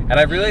 And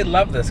I really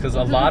love this because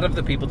a lot of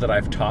the people that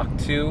I've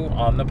talked to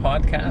on the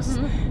podcast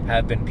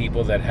have been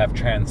people that have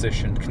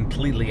transitioned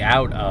completely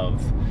out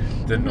of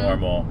the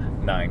normal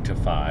 9 to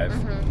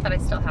 5. But I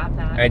still have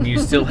that. And you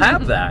still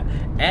have that.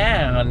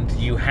 And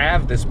you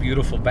have this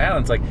beautiful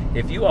balance. Like,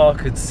 if you all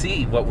could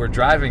see what we're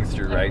driving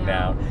through right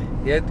now,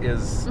 It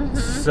is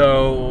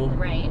so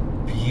Right.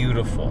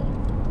 beautiful.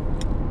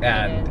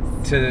 And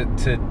It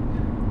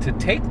to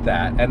take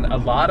that, and a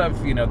lot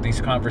of, you know, these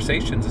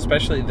conversations,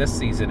 especially this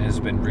season, has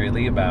been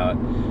really about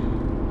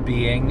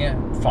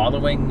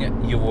following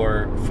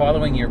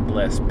your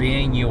bliss,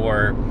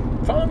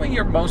 following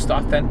your most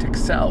authentic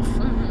self,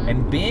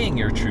 and being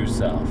your true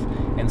self.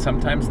 And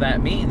sometimes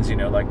that means, you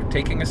know, like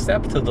taking a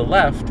step to the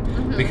left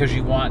because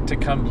you want to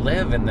come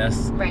live in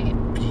this Right.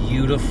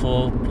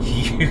 beautiful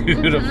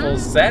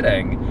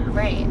setting.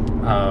 Right.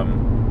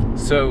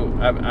 So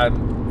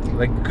I'm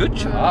like, good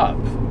job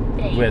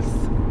Thanks.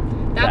 with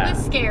That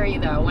was scary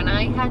though. When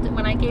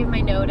I gave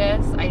my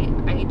notice,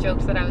 I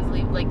joked that I was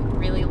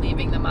really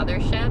leaving the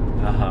mothership.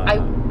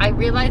 I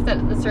realized that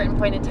at a certain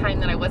point in time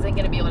that I wasn't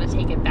going to be able to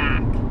take it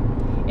back.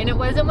 And it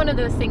wasn't one of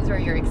those things where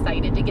you're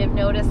excited to give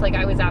notice. Like,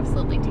 I was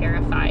absolutely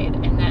terrified.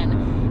 And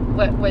then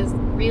what was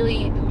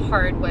really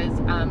hard was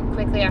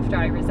quickly after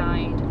I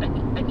resigned,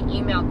 an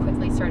email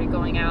quickly started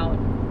going out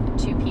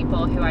to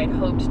people who I'd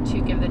hoped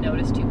to give the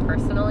notice to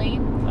personally,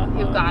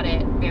 who got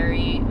it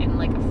very in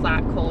like a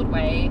flat, cold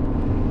way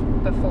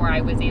before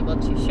I was able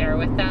to share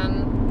with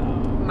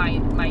them my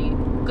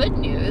good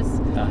news.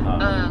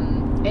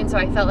 And so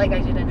I felt like I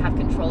didn't have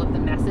control of the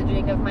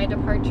messaging of my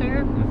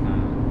departure.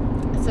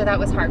 So that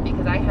was hard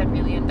because I had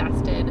really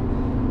invested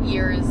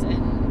years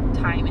and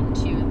time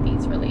into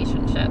these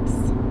relationships.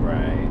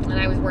 Right. And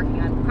I was working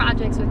on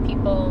projects with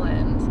people,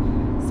 and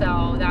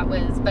so that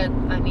was, but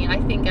I mean, I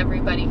think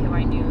everybody who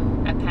I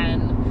knew at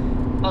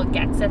Penn all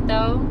gets it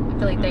though. I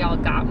feel like they all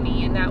got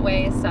me in that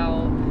way.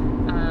 So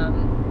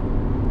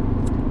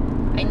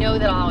I know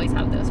that I'll always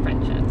have those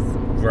friendships.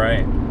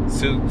 Right.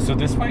 So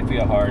this might be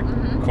a hard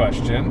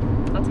question.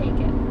 I'll take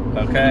it.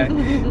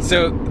 Okay.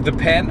 So the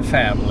Penn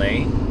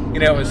family, you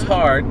know, is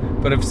hard,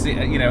 but have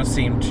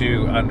seemed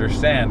to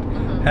understand.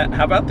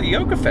 How about the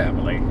yoga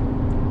family?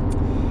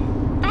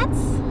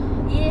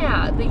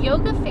 The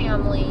yoga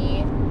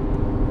family,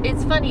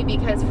 it's funny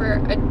because for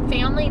a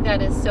family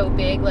that is so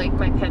big, like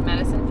my Penn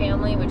Medicine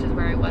family, which is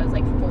where I was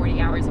like 40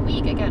 hours a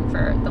week, again,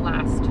 for the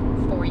last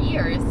 4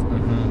 years,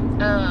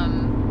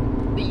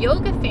 the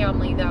yoga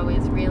family, though,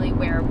 is really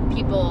where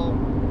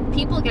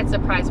people get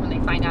surprised when they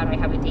find out I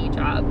have a day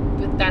job.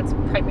 That's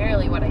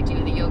primarily what I do.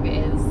 The yoga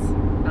is,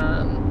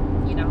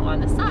 you know,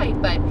 on the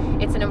side, but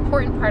it's an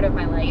important part of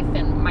my life,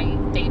 and my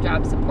day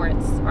job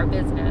supports our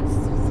business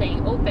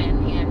staying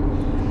open. And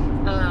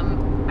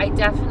I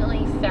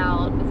definitely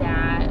felt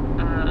that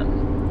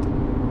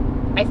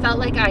I felt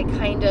like I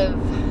kind of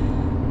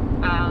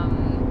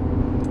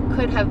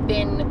could have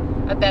been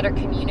a better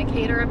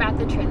communicator about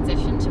the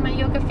transition to my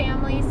yoga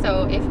family.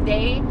 So if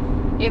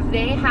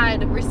they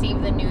had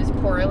received the news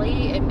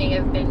poorly, it may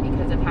have been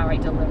because of how I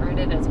delivered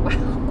it as well.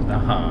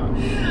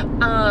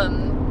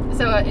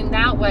 So in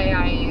that way,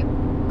 I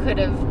could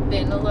have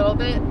been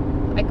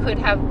I could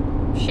have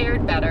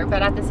shared better,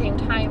 but at the same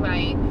time,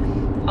 I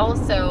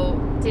also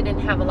didn't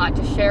have a lot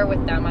to share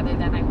with them other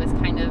than I was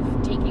kind of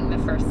taking the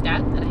first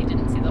step, and I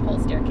didn't see the whole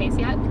staircase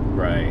yet.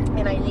 Right.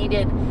 And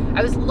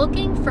I was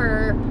looking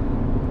for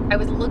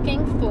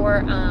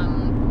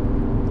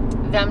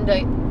them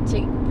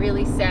to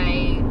really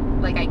say,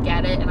 like, I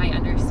get it and I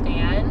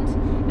understand.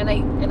 And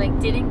I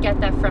didn't get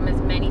that from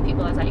as many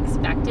people as I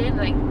expected,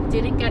 and I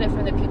didn't get it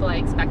from the people I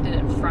expected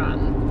it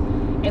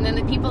from. And then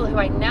the people who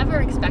I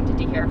never expected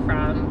to hear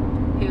from,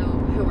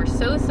 who were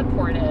so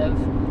supportive,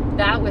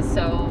 that was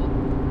so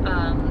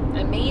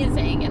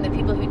amazing. And the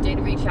people who did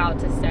reach out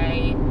to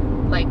say,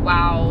 like,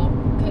 wow,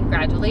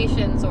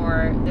 congratulations,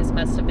 or this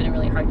must have been a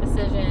really hard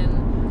decision.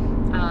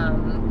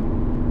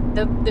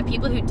 The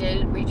people who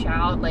did reach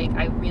out, like,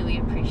 I really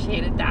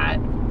appreciated that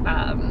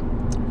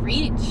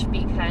reach,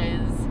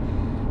 because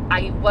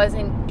I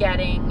wasn't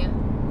getting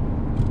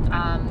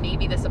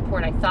maybe the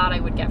support I thought I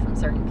would get from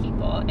certain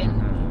people.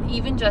 And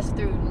even just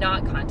through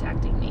not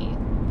contacting me,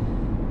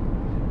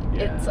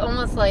 it's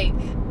almost like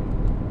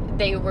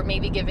they were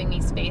maybe giving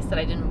me space that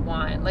I didn't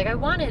want. Like, I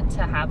wanted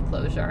to have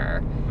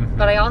closure,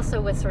 but I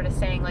also was sort of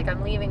saying, like,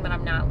 I'm leaving, but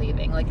I'm not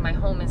leaving. Like, my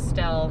home is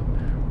still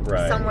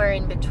somewhere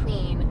in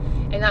between,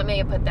 and that may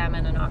have put them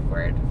in an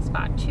awkward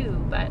spot too.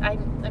 But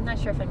I'm not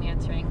sure if I'm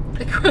answering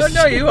the question.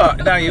 No, you are.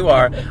 No, you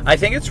are. I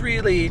think it's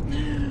really.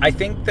 I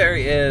think there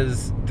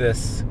is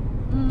this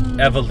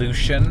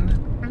evolution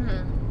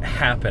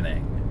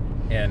happening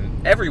in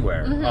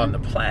everywhere on the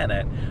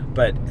planet,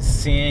 but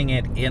seeing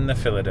it in the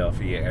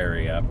Philadelphia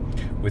area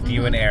with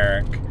you and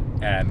Eric,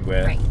 and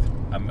with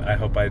I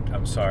hope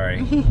I'm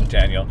sorry,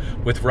 Daniel,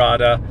 with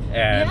Radha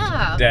and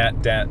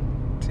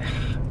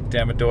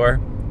Damador,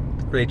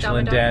 Rachel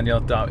and Daniel,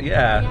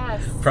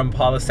 from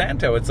Palo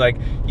Santo. It's like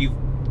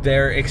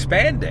they're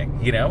expanding,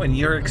 you know, and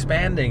you're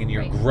expanding and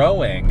you're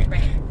growing,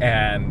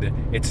 and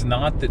it's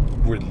not that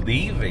we're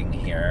leaving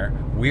here,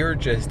 we're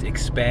just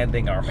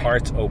expanding our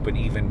hearts open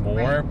even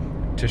more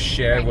to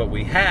share what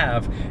we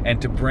have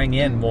and to bring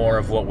in more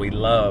of what we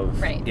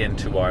love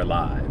into our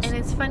lives. And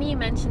it's funny you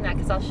mentioned that,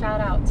 because I'll shout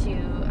out to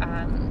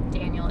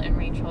Daniel and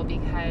Rachel,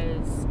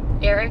 because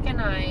Eric and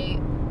I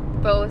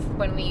both,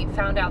 when we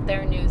found out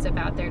their news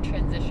about their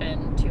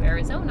transition to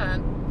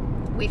Arizona,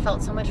 we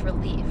felt so much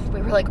relief.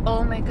 We were like,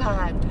 oh my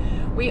God,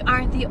 we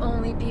aren't the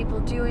only people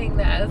doing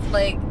this.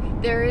 Like,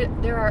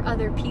 there are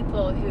other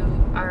people who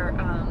are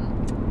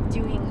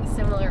doing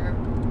similar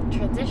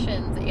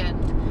transitions,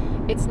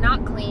 and it's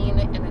not clean,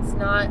 and it's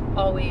not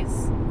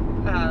always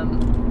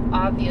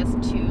obvious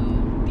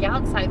to the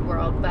outside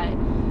world, but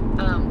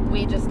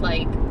we just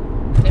like,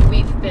 and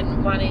we've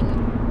been wanting,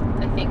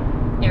 I think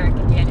Eric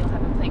and Daniel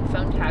have been playing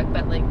phone tag,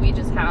 but like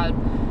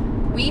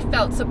we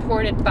felt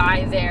supported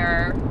by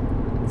their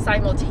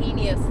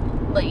simultaneous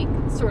like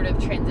sort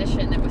of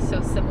transition that was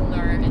so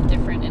similar and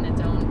different in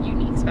its own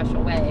unique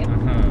special way.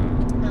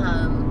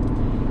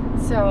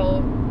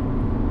 So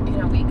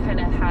we kind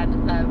of had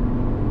a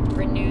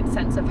renewed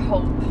sense of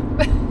hope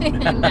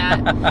in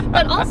that,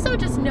 but also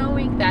just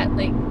knowing that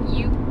like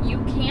you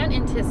can't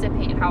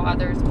anticipate how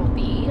others will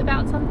be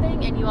about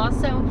something, and you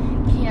also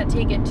can't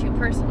take it too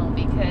personal,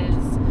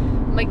 because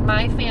like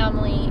my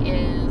family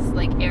is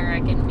like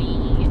Eric and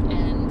me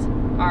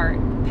and our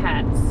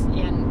pets,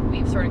 and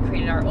we've sort of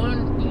created our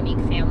own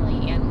unique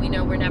family, and we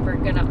know we're never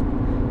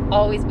gonna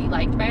always be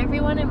liked by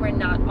everyone, and we're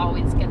not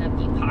always gonna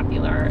be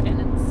popular, and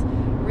it's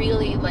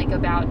really like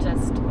about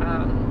just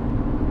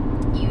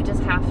you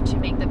just have to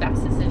make the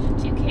best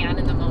decisions you can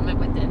in the moment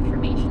with the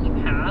information you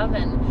have,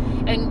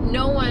 and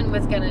no one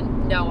was gonna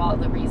know all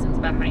the reasons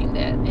behind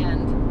it,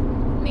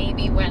 and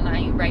maybe when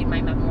I write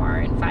my memoir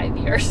in 5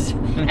 years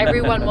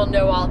everyone will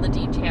know all the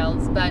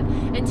details, but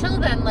until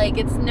then, like,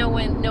 it's no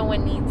one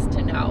needs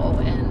to know,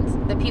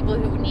 and the people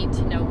who need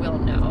to know will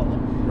know.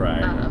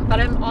 Right. But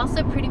I'm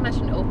also pretty much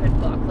an open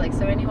book, like,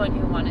 so anyone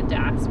who wanted to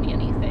ask me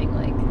anything,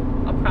 like,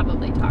 I'll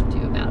probably talk to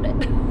you about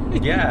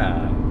it.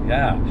 Yeah.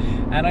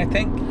 And I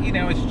think,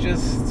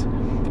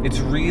 it's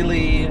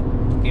really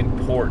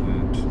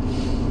important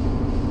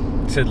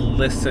to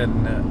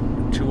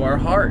listen to our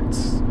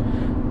hearts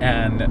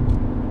and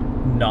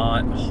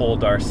not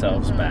hold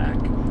ourselves back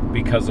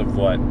because of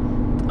what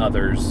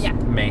others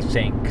may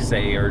think,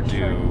 say, or do.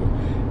 Sure.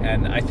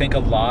 And I think a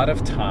lot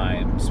of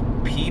times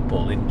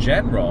people in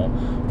general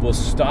will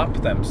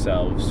stop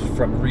themselves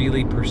from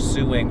really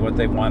pursuing what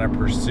they want to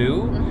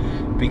pursue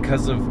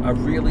because of a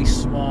really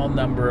small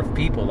number of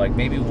people, like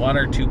maybe one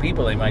or two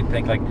people. They might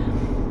think like,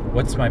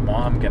 what's my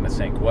mom going to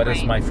think? What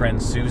is my friend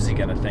Susie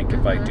going to think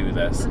if I do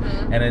this?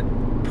 And it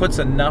puts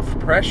enough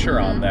pressure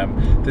on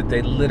them that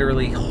they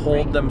literally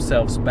hold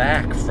themselves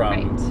back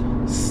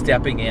from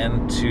stepping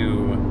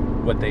into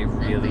what they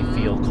really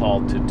feel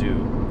called to do.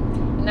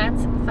 And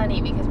that's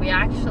funny because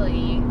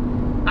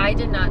I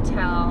did not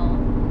tell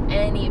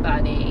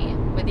anybody,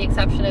 with the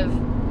exception of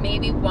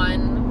maybe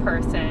one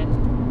person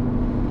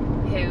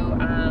who,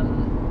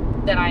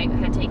 that I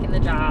had taken the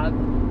job,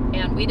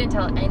 and we didn't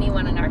tell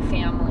anyone in our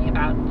family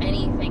about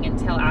anything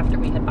until after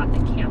we had bought the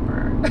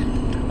camper.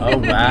 Oh,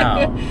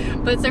 wow.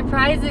 But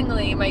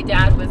surprisingly, my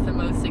dad was the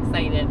most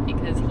excited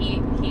because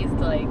he's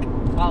like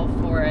all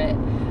for it.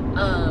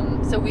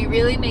 So we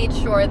really made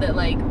sure that,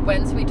 like,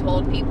 once we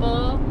told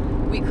people,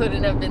 we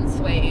couldn't have been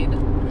swayed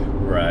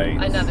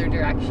another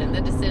direction.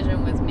 The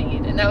decision was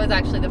made. And that was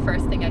actually the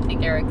first thing I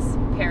think Eric's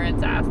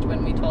parents asked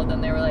when we told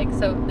them. They were like,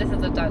 so this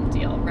is a done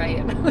deal, right?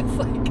 And I was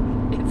like,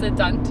 it's a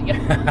done deal.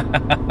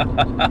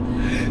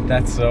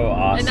 That's so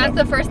awesome. And that's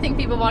the first thing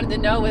people wanted to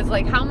know was,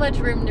 like, how much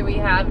room do we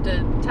have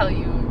to tell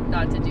you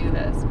not to do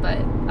this? But,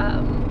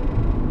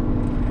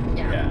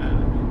 yeah.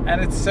 And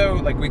it's so,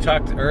 like we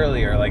talked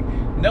earlier, like,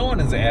 no one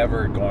is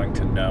ever going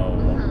to know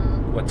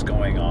what's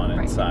going on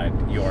inside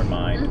your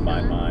mind,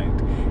 my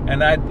mind.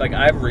 And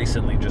I've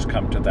recently just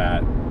come to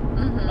that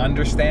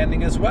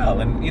understanding as well.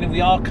 And,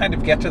 we all kind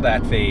of get to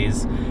that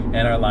phase in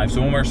our lives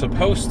when we're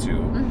supposed to.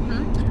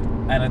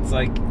 And it's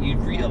like, you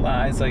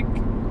realize, like,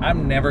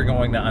 I'm never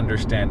going to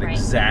understand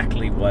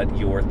exactly what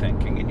you're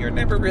thinking. And you're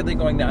never really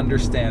going to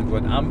understand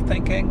what I'm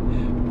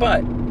thinking.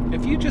 But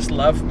if you just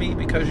love me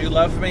because you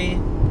love me,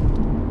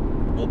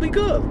 we'll be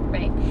good.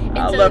 Right.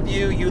 I love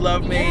you, you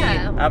love me,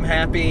 I'm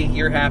happy,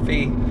 you're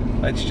happy.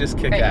 Let's just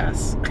kick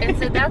ass. And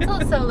so that's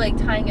also, like,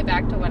 tying it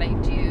back to what I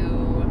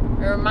do.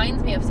 It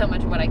reminds me of so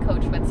much what I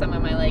coach with some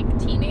of my, like,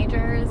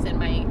 teenagers in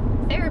my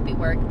therapy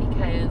work,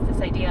 because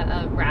this idea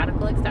of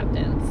radical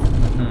acceptance,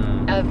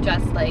 of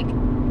just, like,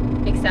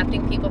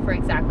 accepting people for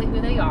exactly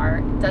who they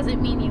are,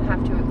 doesn't mean you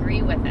have to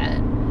agree with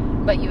it,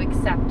 but you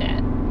accept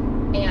it.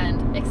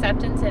 And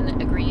acceptance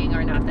and agreeing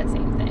are not the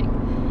same thing.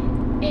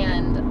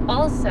 And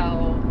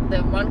also,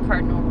 the one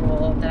cardinal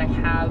rule that I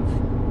have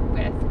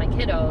with my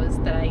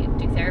kiddos that I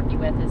do therapy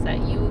with is that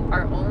you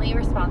are only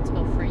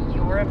responsible for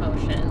your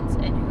emotions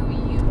and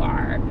who you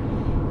are.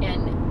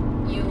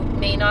 And you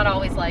may not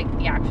always like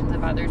the actions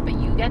of others, but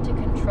you get to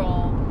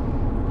control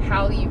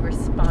how you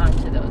respond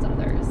to those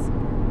others.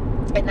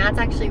 And that's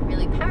actually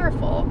really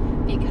powerful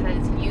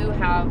because you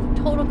have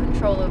total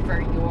control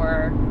over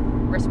your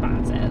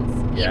responses,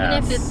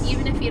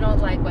 even if you don't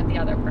like what the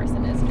other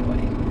person is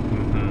doing.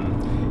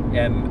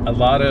 And a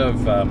lot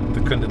of the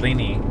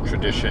Kundalini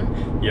tradition,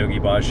 Yogi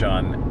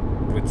Bhajan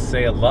would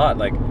say a lot,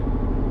 like,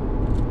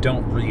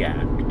 don't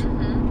react.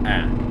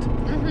 act.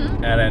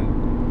 Mm-hmm. And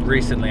then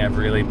recently I've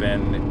really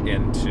been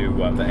into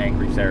the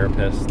Angry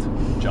Therapist,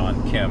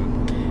 John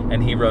Kim,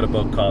 and he wrote a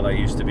book called I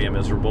Used to Be a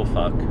Miserable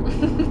Fuck.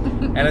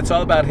 And it's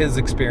all about his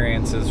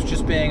experiences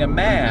just being a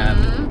man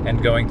Mm-hmm.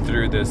 and going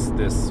through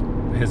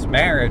his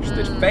marriage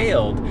that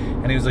failed.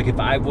 And he was like, if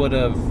I would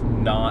have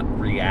not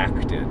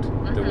reacted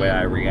the way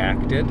I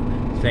reacted,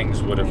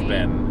 things would have Right.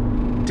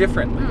 been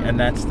differently. And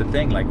that's the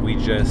thing, like we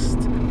just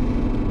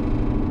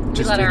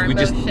let our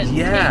emotions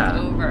yeah.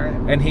 take over.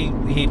 And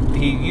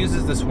he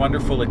uses this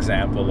wonderful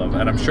example of,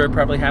 and I'm sure it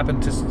probably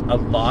happened to a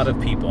lot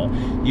of people.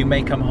 You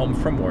may come home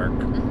from work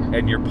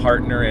and your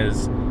partner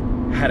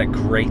had a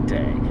great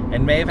day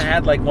and may have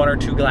had like 1 or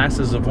 2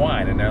 glasses of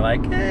wine, and they're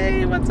like,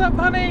 hey, what's up,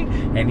 honey?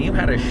 And you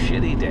had a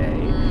shitty day,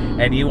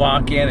 and you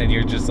walk in and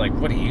you're just like,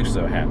 what are you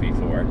so happy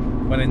for?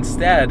 But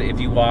instead, if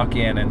you walk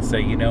in and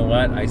say, you know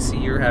what, I see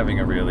you're having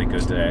a really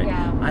good day.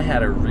 Yeah. I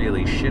had a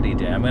really shitty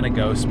day. I'm gonna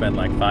go spend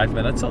like 5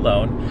 minutes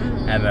alone,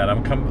 and then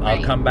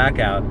I'll come back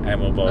out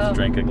and we'll both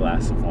drink a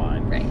glass of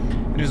wine. Right.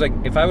 And he was like,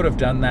 if I would have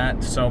done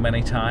that so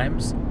many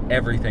times,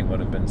 everything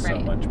would have been so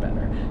Right. much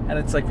better. And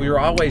it's like we were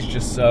always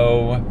just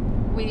so.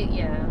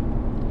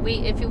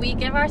 If we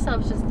give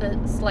ourselves just the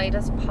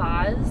slightest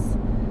pause,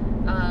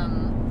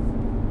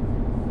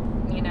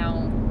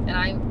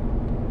 and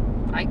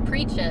I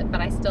preach it, but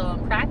I still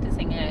am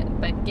practicing it.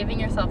 But giving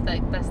yourself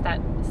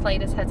that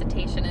slightest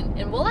hesitation,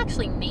 and we'll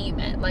actually name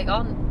it. Like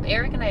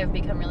Eric and I have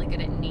become really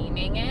good at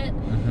naming it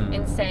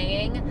and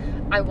saying,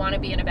 I want to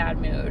be in a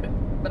bad mood,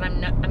 but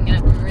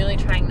I'm really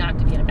trying not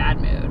to be in a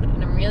bad mood,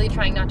 and I'm really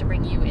trying not to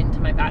bring you into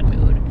my bad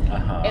mood.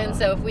 And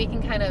so if we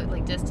can kind of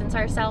like distance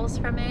ourselves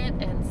from it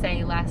and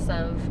say less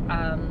of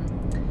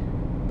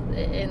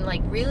and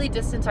like really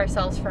distance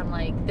ourselves from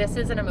like, this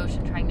is an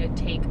emotion trying to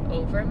take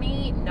over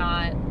me,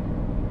 not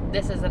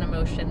this is an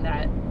emotion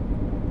that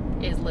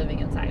is living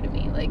inside of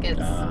me. Like it's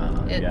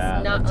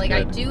not like good.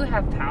 I do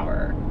have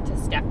power to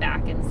step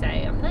back and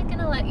say, I'm not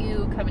gonna let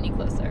you come any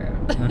closer.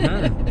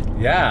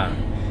 Yeah.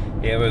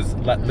 It was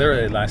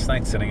literally last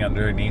night sitting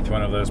underneath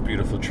one of those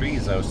beautiful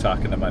trees. I was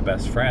talking to my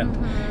best friend,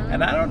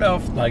 and I don't know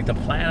if like the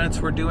planets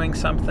were doing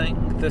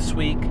something this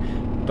week,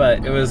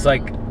 but it was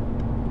like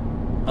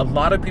a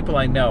lot of people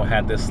I know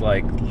had this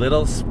like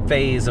little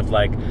phase of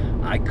like,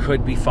 I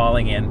could be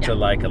falling into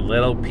like a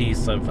little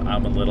piece of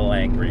I'm a little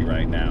angry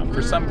right now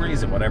for some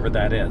reason, whatever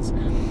that is.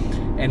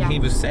 And he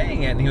was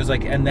saying it, and he was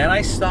like, and then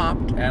I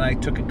stopped and I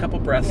took a couple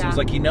breaths and was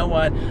like, you know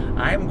what?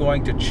 I'm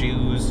going to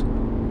choose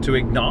to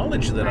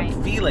acknowledge that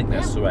I'm feeling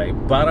this way,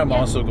 but I'm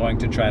also going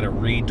to try to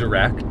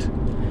redirect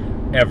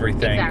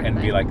everything and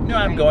be like, no,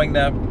 I'm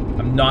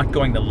not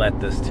going to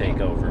let this take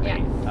over me.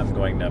 I'm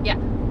going to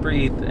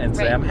breathe and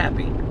say I'm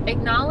happy.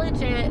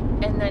 Acknowledge it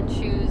and then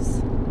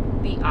choose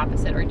the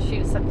opposite or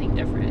choose something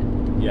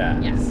different.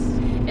 Yes.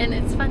 And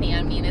it's funny.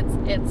 I mean,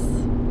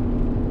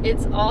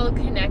 it's all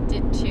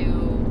connected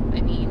to,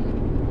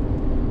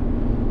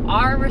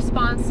 our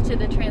response to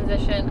the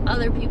transition,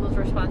 other people's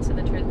response to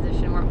the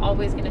transition. We're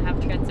always going to have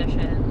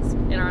transitions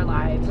in our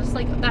lives. Just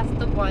like that's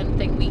the one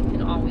thing we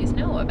can always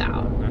know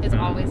about. It's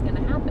always going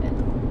to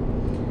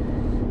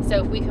happen.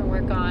 So if we can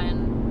work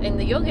on, and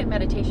the yoga and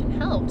meditation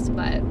helps,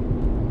 but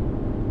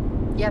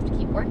you have to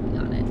keep working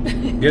on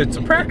it. It's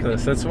a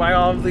practice. That's why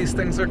all of these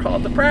things are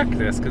called the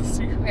practice, because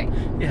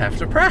you have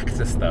to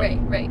practice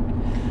them. Right.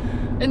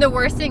 And the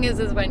worst thing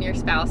is when your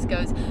spouse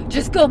goes,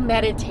 just go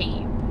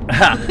meditate.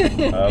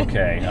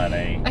 Okay,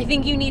 honey. I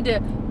think you need to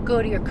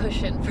go to your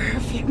cushion for a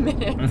few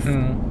minutes.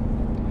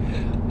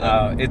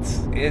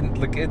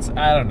 It's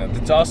I don't know.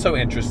 It's also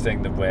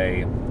interesting the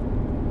way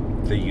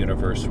the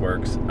universe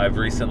works. I've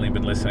recently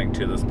been listening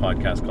to this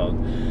podcast called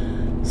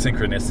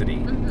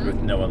Synchronicity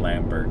with Noah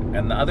Lambert,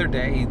 and the other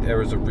day there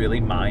was a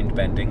really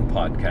mind-bending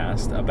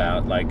podcast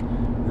about like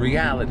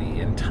reality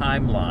and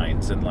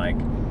timelines and like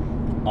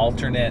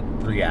alternate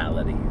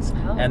realities.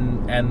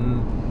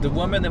 And the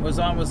woman that was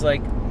on was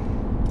like,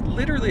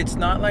 literally, it's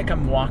not like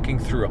I'm walking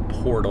through a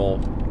portal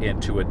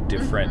into a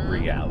different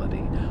reality.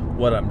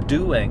 What I'm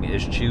doing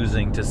is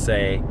choosing to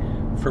say,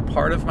 for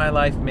part of my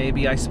life,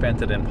 maybe I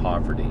spent it in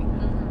poverty.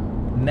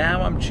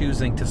 Now I'm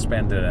choosing to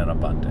spend it in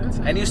abundance.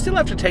 And you still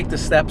have to take the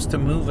steps to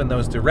move in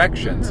those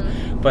directions,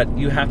 but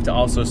you have to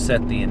also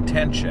set the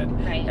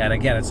intention. Right. And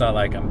again, it's not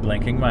like I'm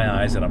blinking my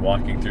eyes and I'm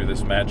walking through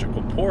this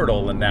magical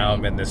portal and now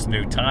I'm in this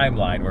new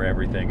timeline where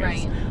everything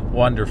is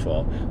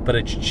wonderful. But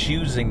it's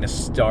choosing to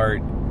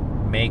start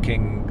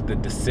making the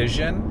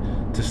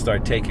decision to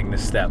start taking the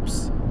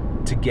steps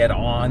to get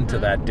on to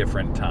that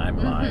different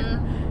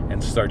timeline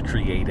and start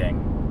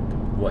creating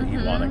what you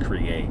want to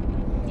create.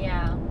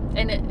 Yeah.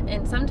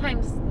 And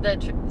sometimes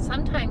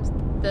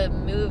the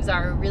moves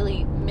are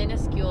really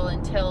minuscule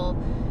until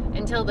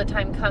the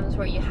time comes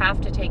where you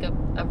have to take a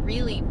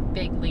really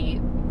big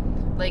leap.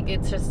 Like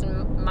it's just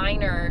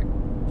minor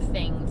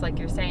things, like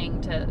you're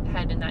saying, to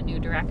head in that new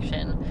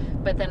direction,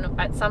 but then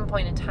at some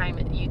point in time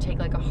you take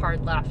like a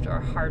hard left or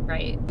a hard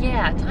right.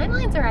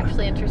 Timelines are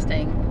actually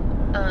interesting.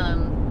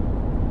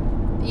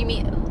 You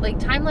mean like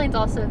timelines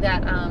also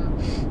that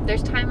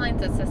there's timelines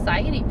that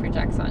society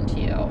projects onto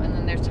you, and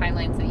then there's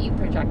timelines that you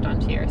project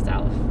onto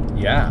yourself.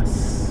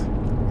 Yes.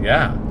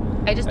 Yeah.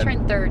 I just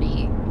turned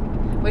 30,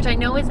 which I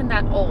know isn't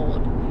that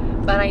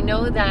old, but I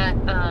know that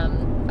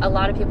a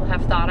lot of people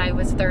have thought I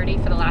was 30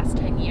 for the last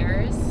 10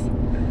 years.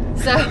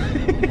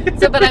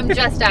 But I'm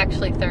just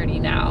actually 30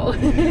 now.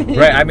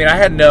 Right. I mean, I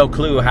had no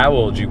clue how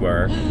old you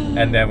were.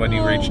 And then when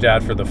you reached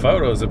out for the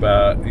photos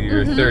about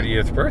your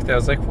 30th birthday, I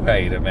was like,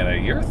 wait a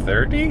minute, you're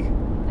 30?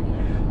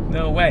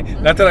 No way.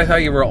 Not that I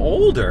thought you were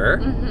older,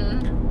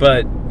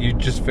 but you're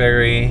just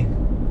there.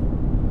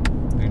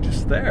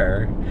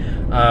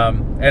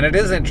 And it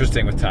is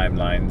interesting with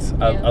timelines.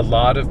 A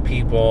lot of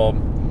people,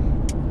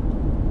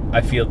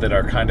 I feel, that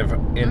are kind of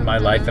in my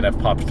life and have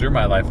popped through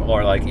my life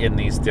are like in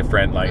these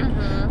different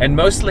and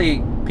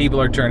mostly people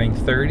are turning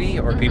 30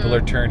 or people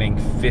are turning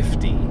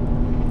 50.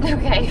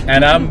 Okay.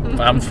 And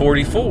I'm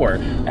 44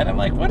 and I'm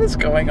like, what is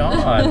going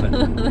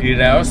on? You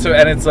know? So,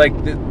 and it's like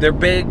they're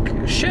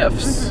big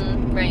shifts.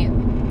 Right.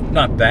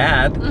 Not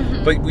bad,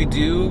 but we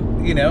do,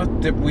 you know,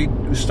 that we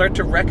start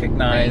to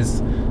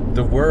recognize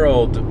the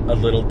world a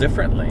little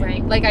differently.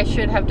 Right. Like I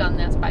should have done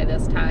this by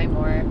this time,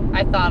 or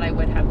I thought I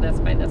would have this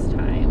by this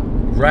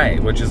time.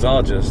 Right, which is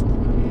all just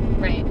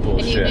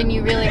bullshit. And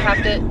you really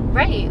have to,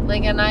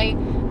 like, and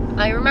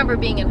I remember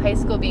being in high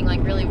school being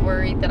like really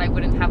worried that I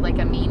wouldn't have like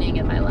a meaning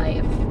in my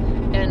life.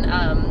 And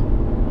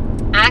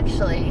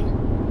actually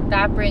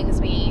that brings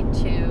me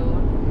to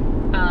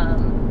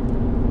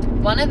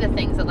one of the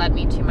things that led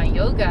me to my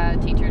yoga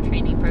teacher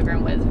training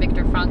program was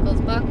Viktor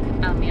Frankl's book,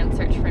 Man's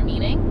Search for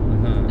Meaning.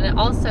 And it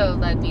also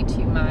led me to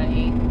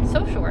my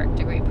social work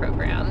degree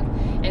program.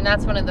 And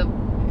that's one of the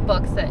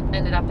books that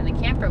ended up in the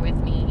camper with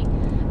me.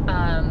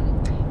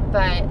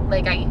 But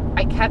like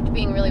I kept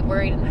being really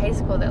worried in high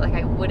school that like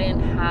I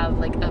wouldn't have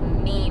like a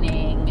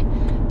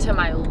meaning to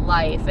my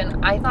life.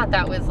 And I thought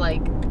that was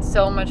like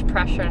so much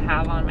pressure to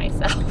have on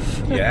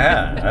myself.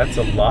 Yeah, that's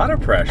a lot of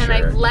pressure. And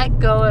I've let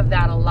go of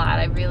that a lot.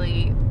 I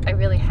really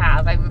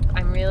have.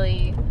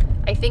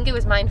 I think it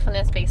was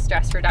mindfulness-based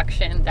stress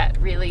reduction that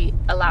really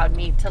allowed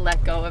me to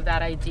let go of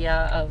that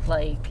idea of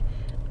like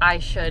I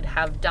should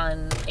have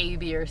done A,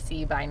 B, or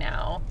C by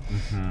now.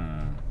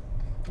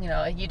 You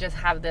know, you just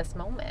have this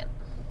moment.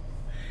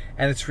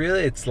 And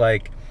it's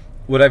like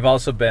what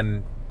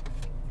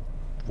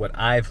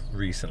I've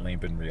recently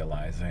been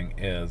realizing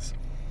is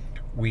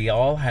we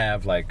all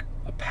have like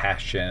a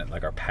passion,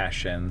 like our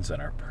passions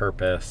and our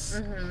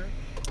purpose.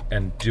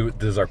 And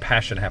does our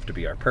passion have to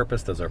be our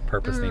purpose? Does our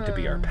purpose need to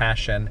be our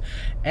passion?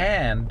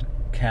 And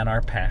can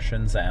our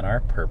passions and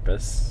our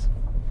purpose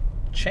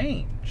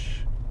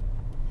change?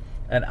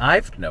 And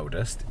I've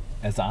noticed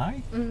as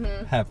I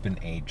have been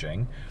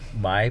aging,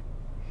 my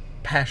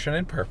passion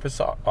and purpose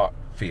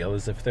feel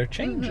as if they're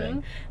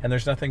changing. And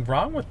there's nothing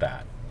wrong with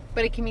that.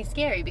 But it can be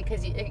scary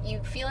because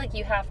you feel like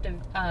you have to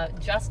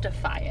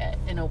justify it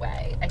in a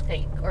way, I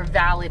think, or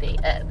validate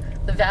it.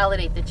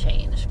 Validate the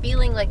change.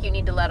 Feeling like you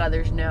need to let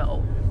others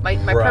know. My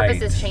purpose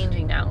is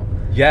changing now.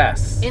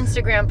 Yes.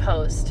 Instagram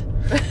post.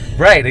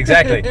 Right,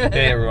 exactly.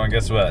 Hey everyone,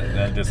 guess what?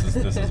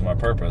 This is my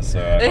purpose.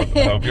 So I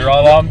hope you're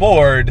all on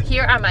board.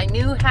 Here are my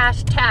new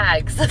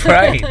hashtags.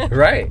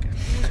 Right.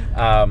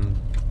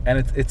 And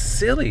it's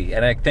silly,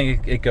 and I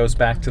think it goes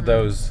back to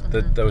those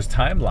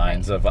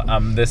timelines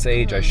of this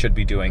age I should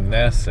be doing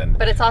this,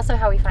 but it's also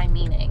how we find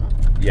meaning.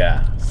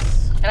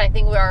 Yes. And I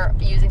think we are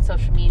using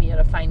social media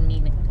to find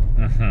meaning.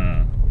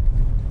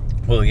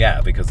 Well,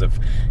 yeah, because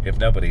if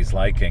nobody's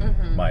liking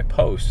my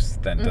posts,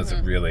 then does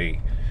it really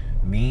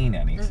mean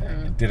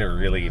anything? Did it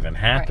really even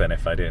happen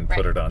if I didn't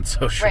put it on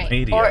social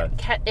media? Or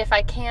if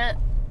I can't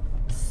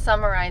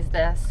summarize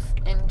this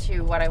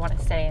into what I want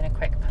to say in a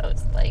quick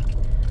post, like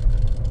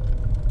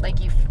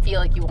you feel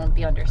like you won't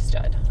be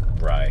understood.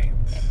 Right.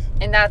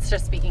 And that's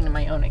just speaking to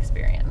my own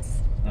experience.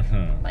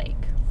 Like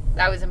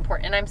that was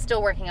important, and I'm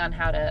still working on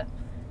how to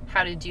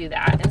do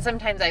that. And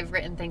sometimes I've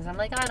written things I'm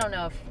like, I don't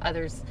know if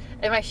others,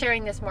 am I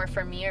sharing this more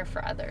for me or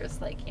for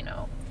others, like, you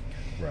know.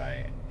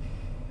 Right.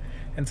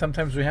 And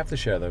sometimes we have to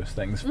share those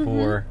things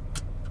for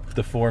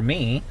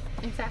me.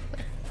 Exactly.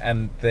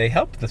 And they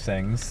help the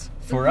things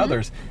for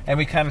others. And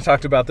we kind of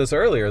talked about this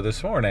earlier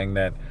this morning,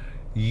 that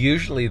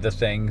usually the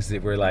things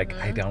that we're like,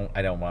 I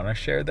don't want to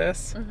share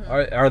this,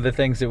 are the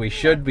things that we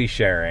should be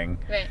sharing,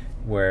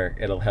 where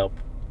it'll help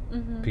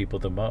people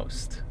the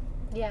most.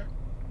 Yeah.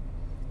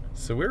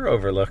 So we're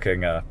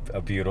overlooking a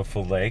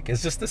beautiful lake.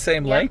 Is this the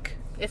same lake?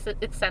 It's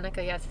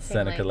Seneca, it's the same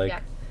Seneca lake.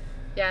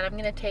 Yeah, and I'm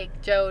going to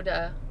take Joe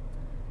to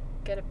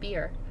get a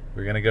beer.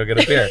 We're going to go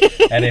get a beer.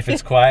 And if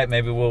it's quiet,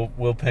 maybe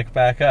we'll pick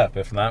back up.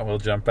 If not, we'll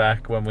jump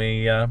back when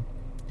we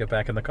get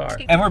back in the car.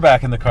 And we're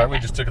back in the car. We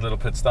just took a little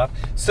pit stop.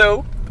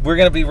 So we're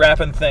going to be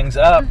wrapping things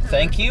up.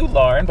 Thank you,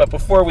 Lauren. But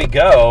before we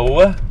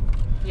go,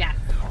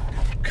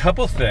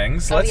 couple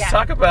things. Let's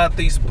talk about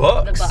these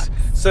books. The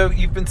books. So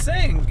you've been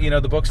saying,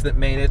 the books that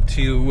made it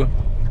to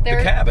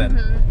the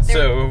cabin.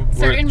 So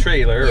we're a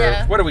trailer, or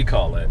what do we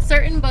call it?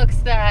 Certain books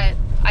that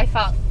I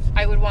felt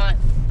I would want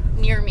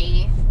near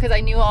me because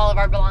I knew all of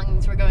our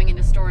belongings were going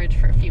into storage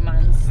for a few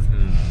months.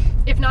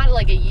 If not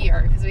like a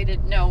year, because we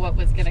didn't know what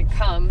was going to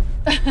come.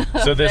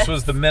 So this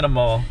was the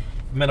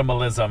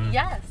minimalism.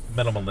 Yes.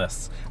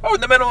 Minimalists. Oh,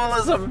 the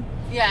minimalism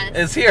Yes.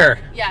 is here.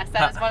 Yes,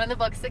 that was one of the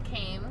books that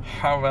came.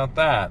 How about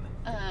that?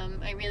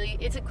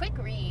 It's a quick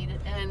read,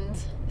 and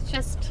it's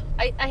just,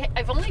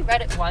 I've only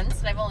read it once,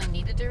 and I've only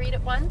needed to read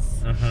it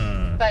once,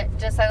 but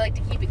just I like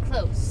to keep it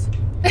close.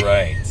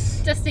 Right.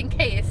 Just in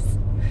case.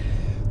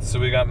 So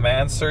we got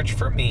Man's Search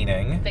for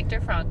Meaning. Viktor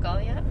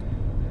Frankl, yeah.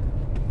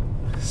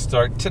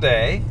 Start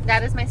Today.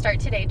 That is my Start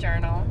Today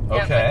journal.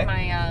 Okay.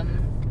 Yeah,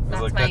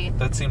 with my,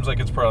 that seems like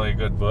it's probably a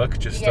good book.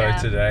 Just Start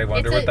Yeah. Today. I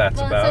wonder what that's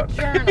about. It's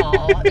a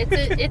journal.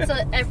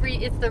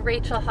 it's the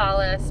Rachel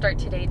Hollis Start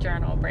Today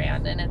journal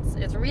brand, and it's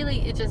just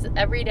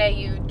every day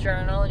you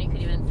journal, and you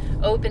could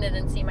even open it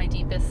and see my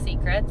deepest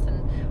secrets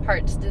and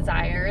heart's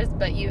desires.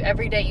 But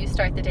every day you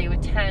start the day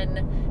with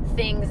 10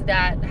 things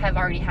that have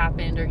already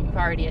happened or you've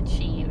already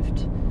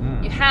achieved.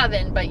 You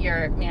haven't, but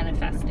you're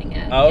manifesting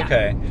it. Oh,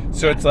 okay.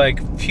 So it's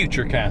like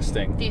future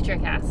casting. Future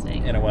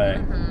casting. In a way.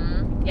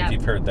 Yeah. If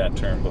you've heard that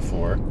term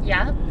before.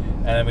 Yeah.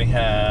 And then we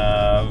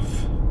have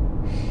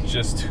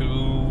Just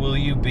Who Will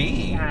You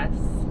Be? Yes.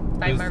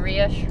 By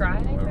Maria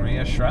Shriver.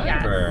 Maria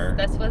Shriver.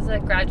 Yes. This was a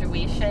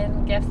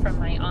graduation gift from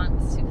my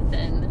Aunt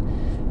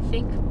Susan. I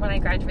think when I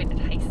graduated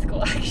high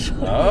school,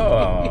 actually.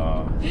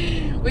 Oh.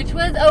 Which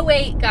was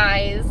 08,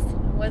 guys.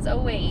 Was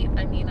 08.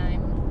 I mean, I'm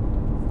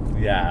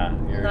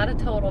you're not a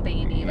total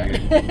baby, but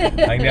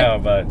I know,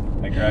 but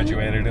I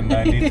graduated in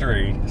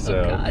 93,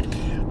 so. Oh, God.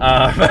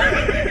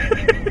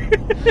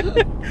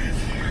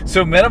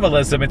 So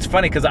minimalism, it's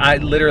funny because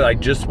I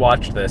just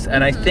watched this,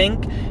 and I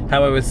think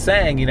how I was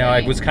saying,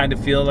 I was kind of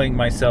feeling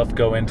myself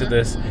go into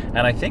this,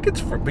 and I think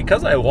it's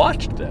because I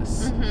watched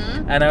this,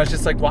 and I was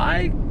just like,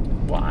 why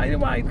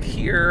am I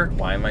here?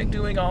 Why am I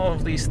doing all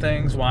of these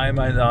things? Why am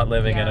I not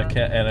living in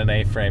an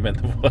A-frame in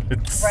the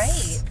woods?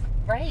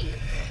 Right.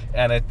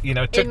 And it,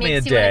 took me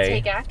a day. It makes you want to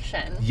take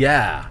action.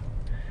 Yeah.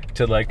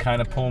 To like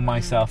kind of pull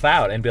myself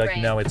out and be like,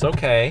 no, it's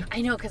okay.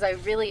 I know, because I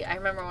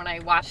remember when I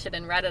watched it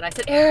and read it, I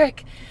said,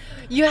 Eric,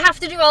 you have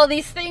to do all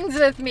these things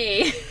with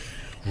me.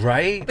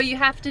 Right? But you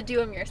have to do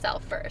them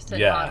yourself first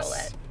and model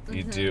it.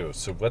 You do.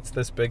 So what's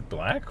this big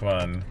black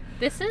one?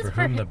 This is for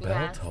whom the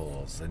bell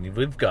tolls. And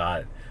we've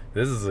got,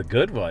 this is a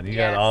good one. You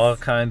got all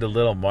kind of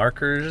little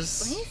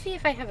markers. Let me see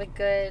if I have a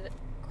good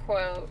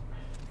quote.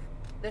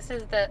 This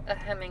is a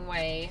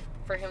Hemingway,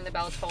 For Whom the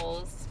Bell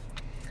Tolls.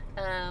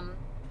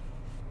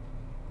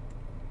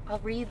 I'll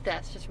read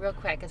this just real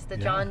quick. It's the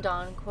John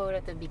Donne quote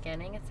at the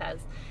beginning. It says,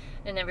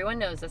 and everyone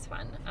knows this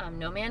one,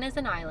 no man is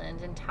an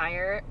island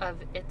entire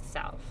of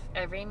itself.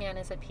 Every man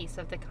is a piece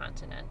of the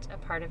continent, a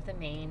part of the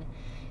main.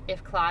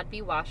 If Claude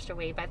be washed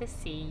away by the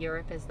sea,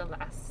 Europe is the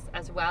less,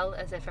 as well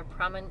as if a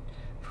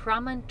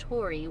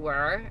promontory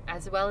were,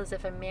 as well as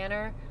if a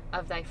manor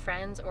of thy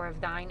friends or of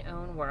thine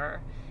own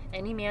were.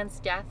 Any man's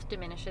death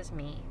diminishes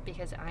me,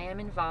 because I am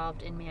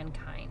involved in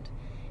mankind,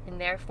 and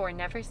therefore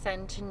never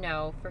send to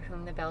know for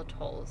whom the bell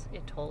tolls.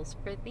 It tolls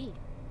for thee.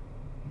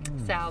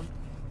 So,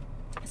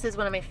 this is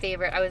one of my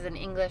favorite. I was an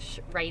English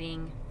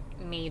writing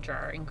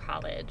major in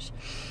college,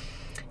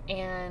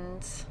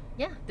 and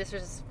this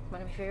was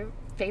one of my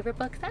favorite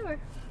books ever.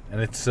 And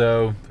it's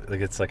so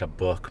it's like a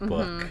book.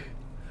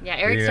 Yeah,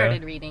 Eric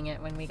started reading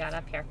it when we got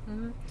up here.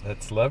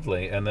 That's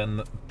lovely. And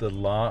then The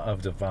Law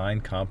of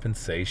Divine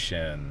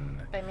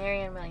Compensation by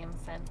Marianne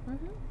Williamson.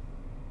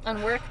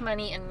 On Work,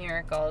 Money, and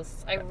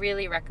Miracles. I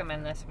really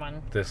recommend this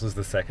one. This is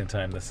the second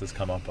time this has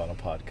come up on a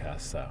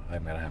podcast, so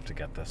I'm going to have to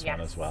get this one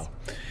as well.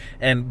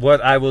 And what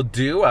I will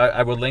do,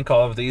 I will link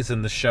all of these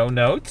in the show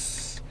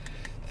notes.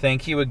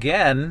 Thank you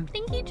again.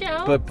 Thank you,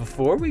 Joe. But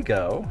before we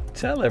go,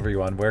 tell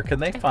everyone, where can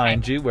they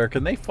find you? Where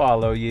can they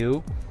follow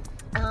you?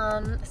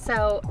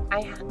 So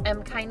I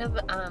am kind of,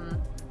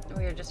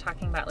 we were just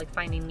talking about like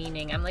finding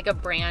meaning. I'm like a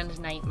brand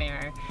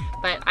nightmare,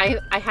 but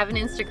I have an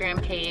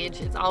Instagram page.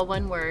 It's all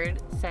one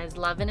word. It says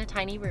Love in a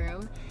Tiny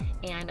Room,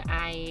 and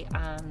I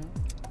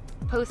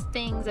post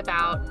things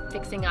about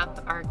fixing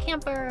up our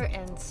camper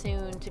and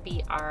soon to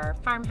be our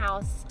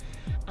farmhouse.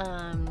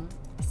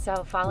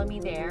 So follow me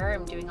there.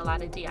 I'm doing a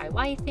lot of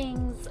DIY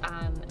things.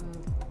 I'm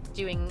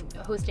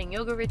hosting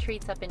yoga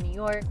retreats up in New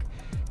York.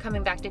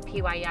 Coming back to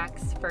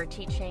PYX for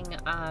teaching,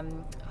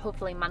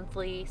 hopefully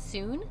monthly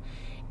soon.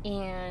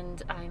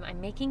 And I'm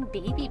making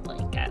baby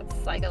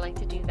blankets. Like I like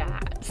to do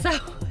that.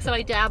 So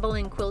I dabble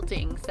in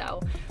quilting.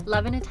 So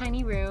Love in a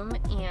Tiny Room,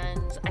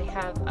 and I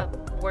have a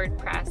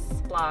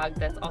WordPress blog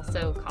that's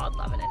also called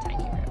Love in a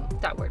Tiny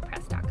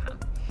Room.wordpress.com.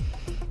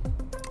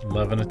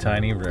 Love in a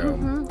Tiny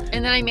Room.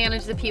 And then I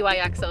manage the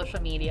PYX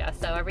social media.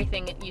 So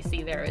everything you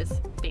see there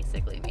is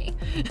basically me.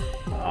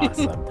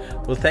 Awesome.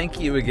 Well, thank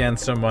you again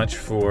so much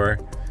for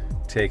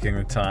taking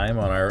the time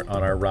on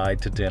our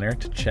ride to dinner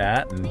to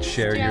chat and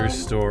share your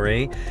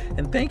story.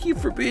 And thank you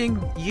for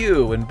being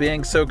you and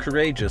being so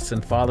courageous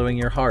and following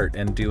your heart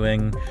and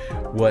doing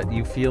what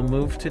you feel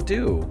moved to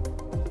do.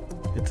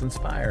 It's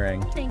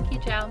inspiring. Thank you,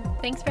 Joe.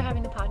 Thanks for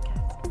having the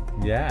podcast.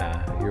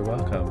 Yeah, you're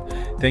welcome.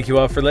 Thank you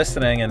all for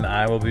listening, and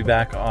I will be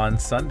back on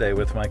Sunday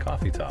with my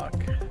coffee talk.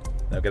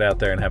 Now get out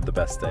there and have the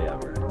best day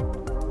ever.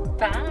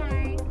 Bye.